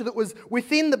teacher that was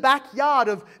within the backyard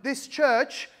of this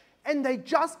church. And they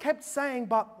just kept saying,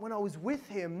 but when I was with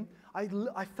him, I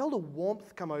felt a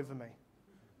warmth come over me.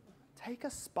 Take a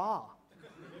spa.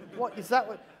 What is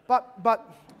that?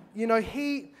 But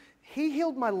he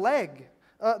healed my leg.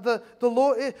 The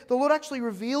Lord actually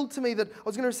revealed to me that I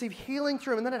was going to receive healing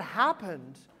through him, and then it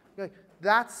happened.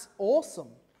 That's awesome.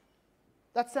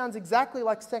 That sounds exactly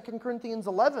like 2 Corinthians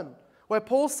 11, where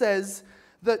Paul says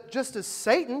that just as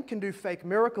Satan can do fake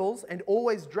miracles and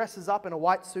always dresses up in a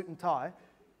white suit and tie,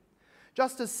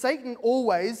 just as Satan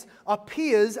always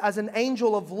appears as an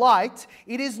angel of light,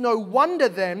 it is no wonder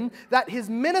then that his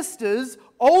ministers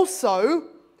also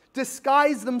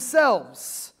disguise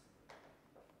themselves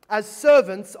as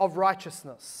servants of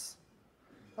righteousness.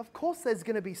 Of course there's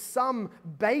going to be some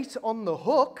bait on the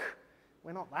hook.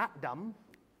 We're not that dumb.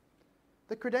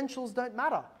 The credentials don't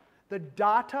matter. The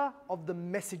data of the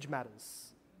message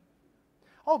matters.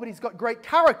 Oh, but he's got great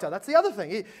character. That's the other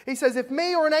thing. He says, if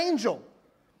me or an angel,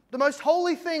 the most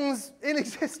holy things in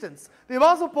existence, the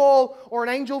Apostle Paul or an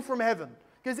angel from heaven,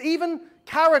 because even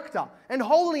character and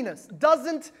holiness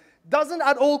doesn't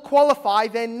at all qualify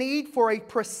their need for a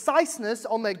preciseness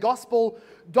on their gospel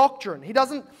doctrine. He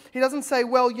doesn't say,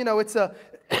 well, it's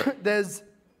there's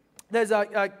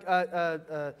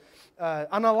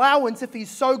an allowance if he's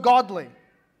so godly.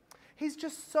 He's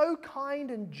just so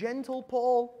kind and gentle,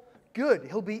 Paul. Good.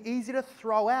 He'll be easy to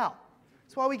throw out.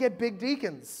 That's why we get big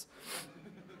deacons.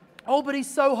 Oh, but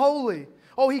he's so holy.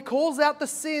 Oh, he calls out the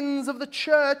sins of the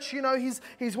church. You know,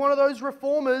 he's one of those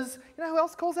reformers. You know who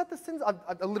else calls out the sins?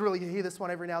 I literally hear this one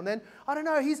every now and then. I don't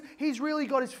know. He's really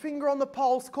got his finger on the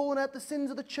pulse, calling out the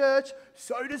sins of the church.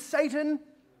 So does Satan.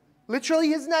 Literally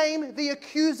his name, the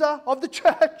accuser of the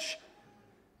church.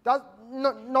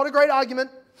 Not a great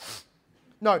argument.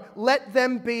 No, let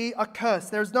them be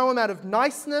accursed. There is no amount of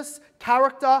niceness,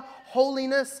 character,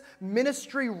 holiness,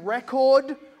 ministry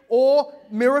record, or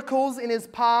miracles in his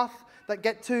path that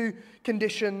get to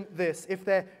condition this. If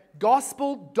their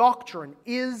gospel doctrine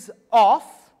is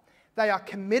off, they are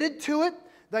committed to it,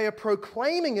 they are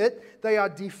proclaiming it, they are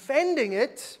defending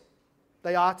it,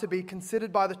 they are to be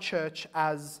considered by the church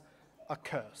as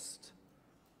accursed.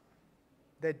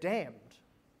 They're damned.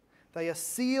 They are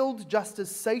sealed just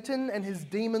as Satan and his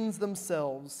demons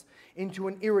themselves into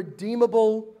an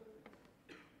irredeemable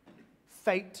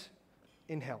fate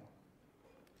in hell.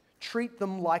 Treat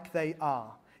them like they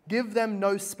are. Give them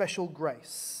no special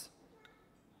grace.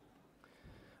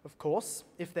 Of course,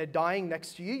 if they're dying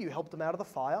next to you, you help them out of the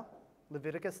fire.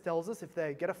 Leviticus tells us if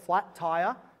they get a flat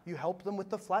tire, you help them with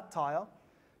the flat tire.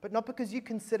 But not because you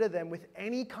consider them with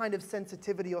any kind of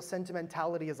sensitivity or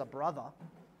sentimentality as a brother.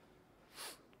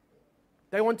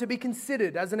 They want to be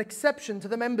considered as an exception to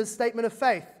the members' statement of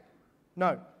faith.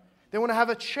 No. They want to have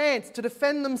a chance to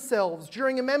defend themselves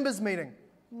during a members' meeting.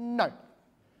 No.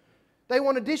 They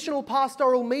want additional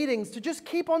pastoral meetings to just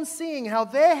keep on seeing how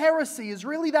their heresy is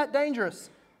really that dangerous.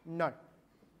 No.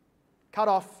 Cut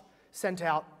off, sent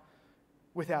out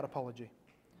without apology.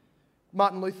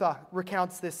 Martin Luther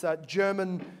recounts this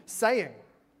German saying.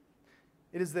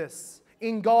 It is this: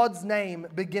 "In God's name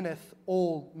beginneth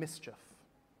all mischief."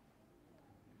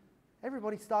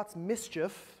 Everybody starts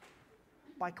mischief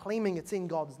by claiming it's in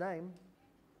God's name.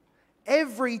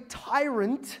 Every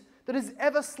tyrant that has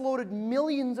ever slaughtered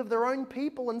millions of their own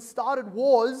people and started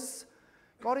wars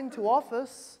got into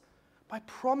office by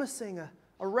promising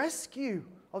a rescue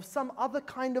of some other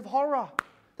kind of horror.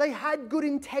 They had good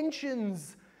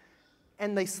intentions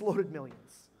and they slaughtered millions.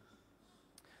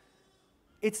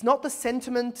 It's not the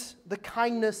sentiment, the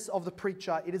kindness of the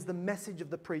preacher. It is the message of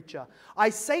the preacher. I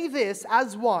say this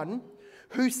as one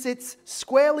who sits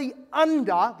squarely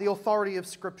under the authority of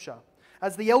Scripture.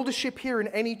 As the eldership here in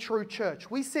any true church,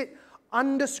 we sit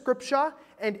under Scripture,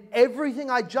 and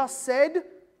everything I just said,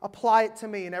 apply it to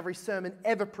me in every sermon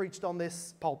ever preached on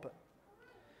this pulpit.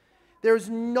 There's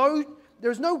no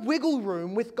wiggle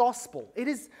room with gospel. It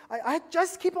is. I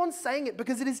just keep on saying it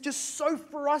because it is just so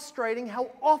frustrating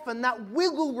how often that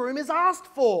wiggle room is asked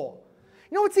for.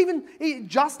 You know what's even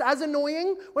just as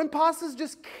annoying? When pastors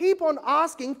just keep on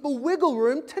asking for wiggle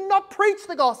room to not preach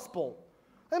the gospel.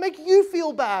 They make you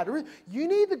feel bad. You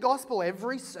need the gospel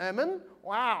every sermon?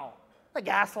 Wow. They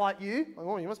gaslight you.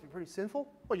 Oh, you must be pretty sinful.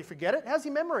 Well, you forget it. How's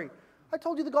your memory? I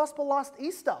told you the gospel last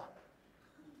Easter.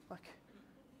 Like,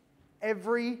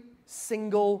 every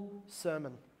single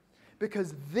sermon.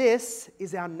 Because this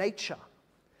is our nature.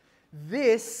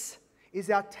 This is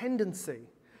our tendency.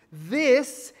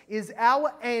 This is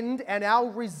our end and our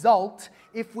result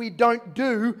if we don't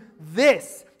do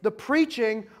this, the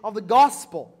preaching of the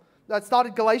gospel. I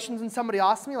started Galatians and somebody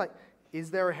asked me, like,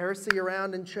 is there a heresy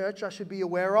around in church I should be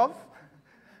aware of?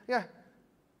 Yeah.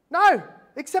 No,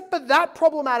 except for that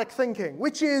problematic thinking,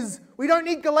 which is we don't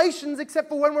need Galatians except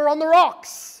for when we're on the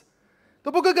rocks.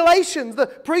 The book of Galatians, the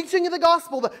preaching of the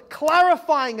gospel, the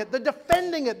clarifying it, the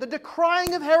defending it, the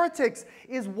decrying of heretics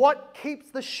is what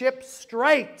keeps the ship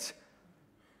straight.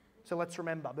 So let's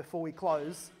remember, before we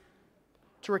close,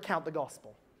 to recount the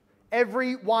gospel.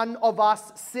 Every one of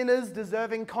us sinners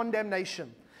deserving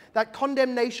condemnation. That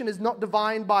condemnation is not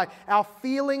defined by our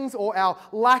feelings or our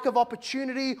lack of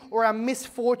opportunity or our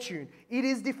misfortune. It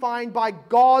is defined by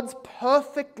God's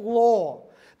perfect law,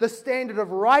 the standard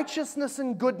of righteousness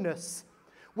and goodness.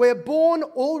 We're born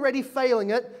already failing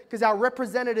it because our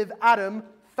representative Adam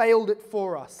failed it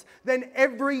for us. Then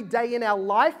every day in our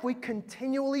life we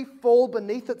continually fall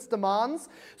beneath its demands,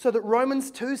 so that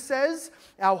Romans 2 says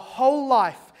our whole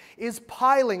life is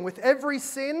piling with every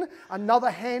sin another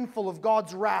handful of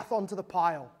God's wrath onto the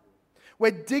pile.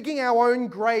 We're digging our own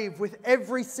grave with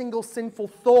every single sinful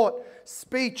thought,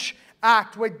 speech,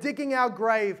 act. We're digging our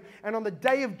grave, and on the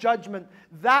day of judgment,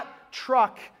 that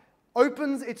truck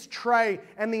opens its tray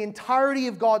and the entirety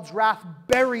of God's wrath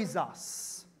buries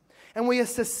us. And we are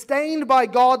sustained by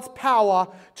God's power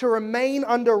to remain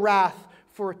under wrath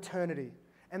for eternity.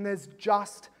 And there's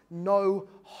just no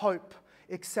hope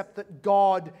except that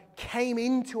God came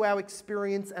into our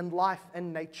experience and life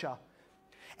and nature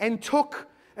and took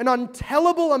an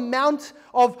untellable amount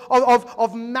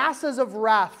of masses of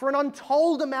wrath, for an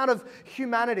untold amount of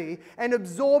humanity, and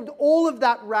absorbed all of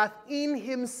that wrath in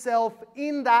himself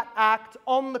in that act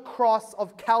on the cross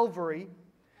of Calvary,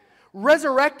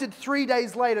 resurrected 3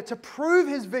 days later to prove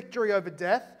his victory over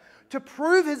death, to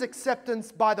prove his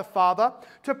acceptance by the Father,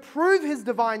 to prove his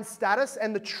divine status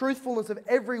and the truthfulness of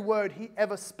every word he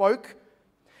ever spoke,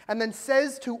 and then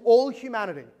says to all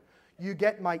humanity, you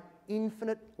get my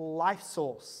infinite life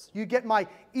source. You get my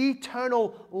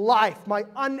eternal life, my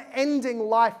unending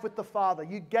life with the Father.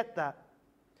 You get that.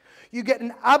 You get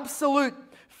an absolute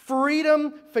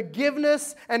freedom,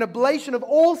 forgiveness, and oblation of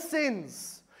all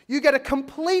sins. You get a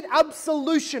complete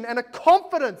absolution and a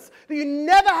confidence that you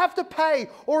never have to pay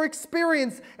or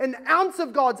experience an ounce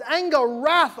of God's anger,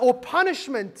 wrath, or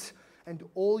punishment. And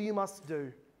all you must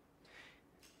do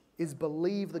is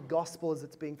believe the gospel as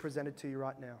it's being presented to you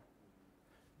right now.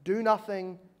 Do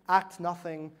nothing, act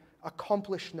nothing,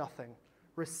 accomplish nothing.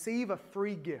 Receive a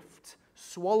free gift,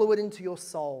 swallow it into your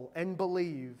soul, and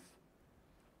believe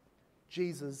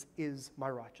Jesus is my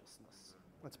righteousness.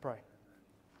 Let's pray.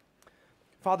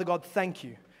 Father God, thank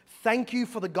you. Thank you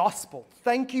for the gospel.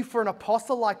 Thank you for an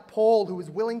apostle like Paul who was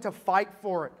willing to fight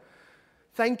for it.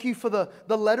 Thank you for the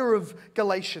letter of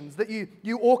Galatians that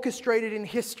you orchestrated in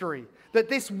history, that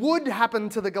this would happen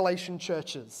to the Galatian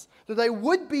churches, that they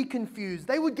would be confused.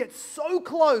 They would get so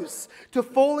close to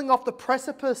falling off the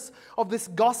precipice of this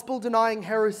gospel-denying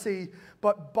heresy,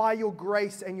 but by your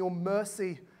grace and your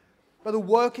mercy, by the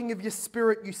working of your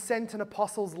Spirit, you sent an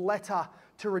apostle's letter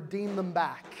to redeem them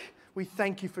back. We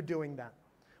thank you for doing that.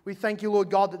 We thank you, Lord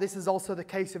God, that this is also the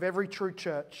case of every true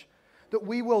church, that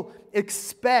we will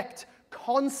expect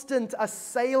constant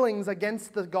assailings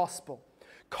against the gospel,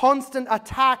 constant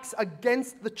attacks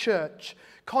against the church,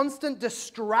 constant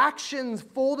distractions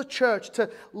for the church to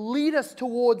lead us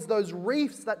towards those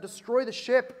reefs that destroy the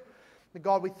ship. But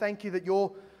God, we thank you that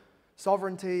your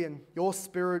sovereignty and your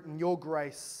Spirit and your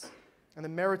grace and the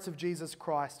merits of Jesus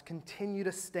Christ continue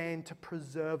to stand to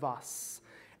preserve us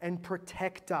and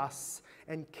protect us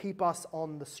and keep us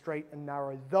on the straight and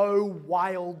narrow, though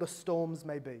wild the storms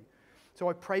may be. So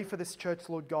I pray for this church,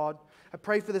 Lord God. I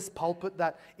pray for this pulpit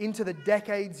that into the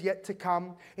decades yet to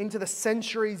come, into the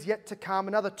centuries yet to come,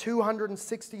 another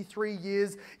 263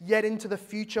 years yet into the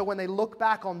future, when they look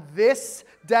back on this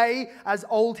day as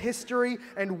old history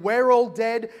and we're all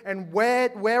dead and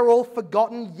we're all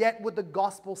forgotten, yet would the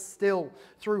gospel still,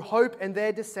 through hope and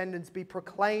their descendants, be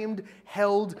proclaimed,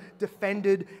 held,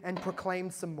 defended, and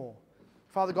proclaimed some more.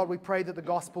 Father God, we pray that the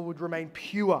gospel would remain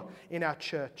pure in our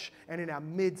church and in our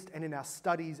midst and in our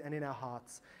studies and in our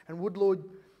hearts. And would, Lord,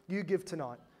 you give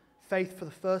tonight faith for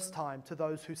the first time to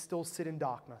those who still sit in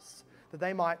darkness, that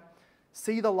they might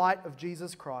see the light of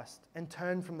Jesus Christ and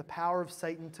turn from the power of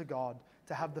Satan to God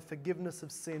to have the forgiveness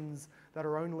of sins that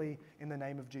are only in the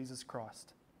name of Jesus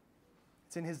Christ.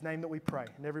 It's in his name that we pray.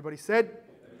 And everybody said,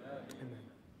 Amen. Amen.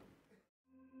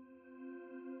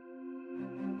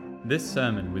 This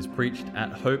sermon was preached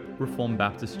at Hope Reformed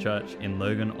Baptist Church in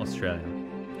Logan, Australia.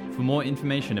 For more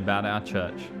information about our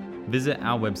church, visit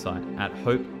our website at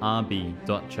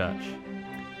hoperb.church.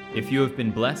 If you have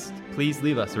been blessed, please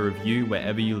leave us a review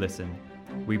wherever you listen.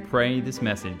 We pray this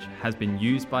message has been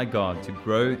used by God to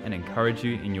grow and encourage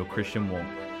you in your Christian walk.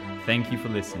 Thank you for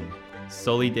listening.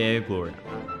 Soli Deo Gloria.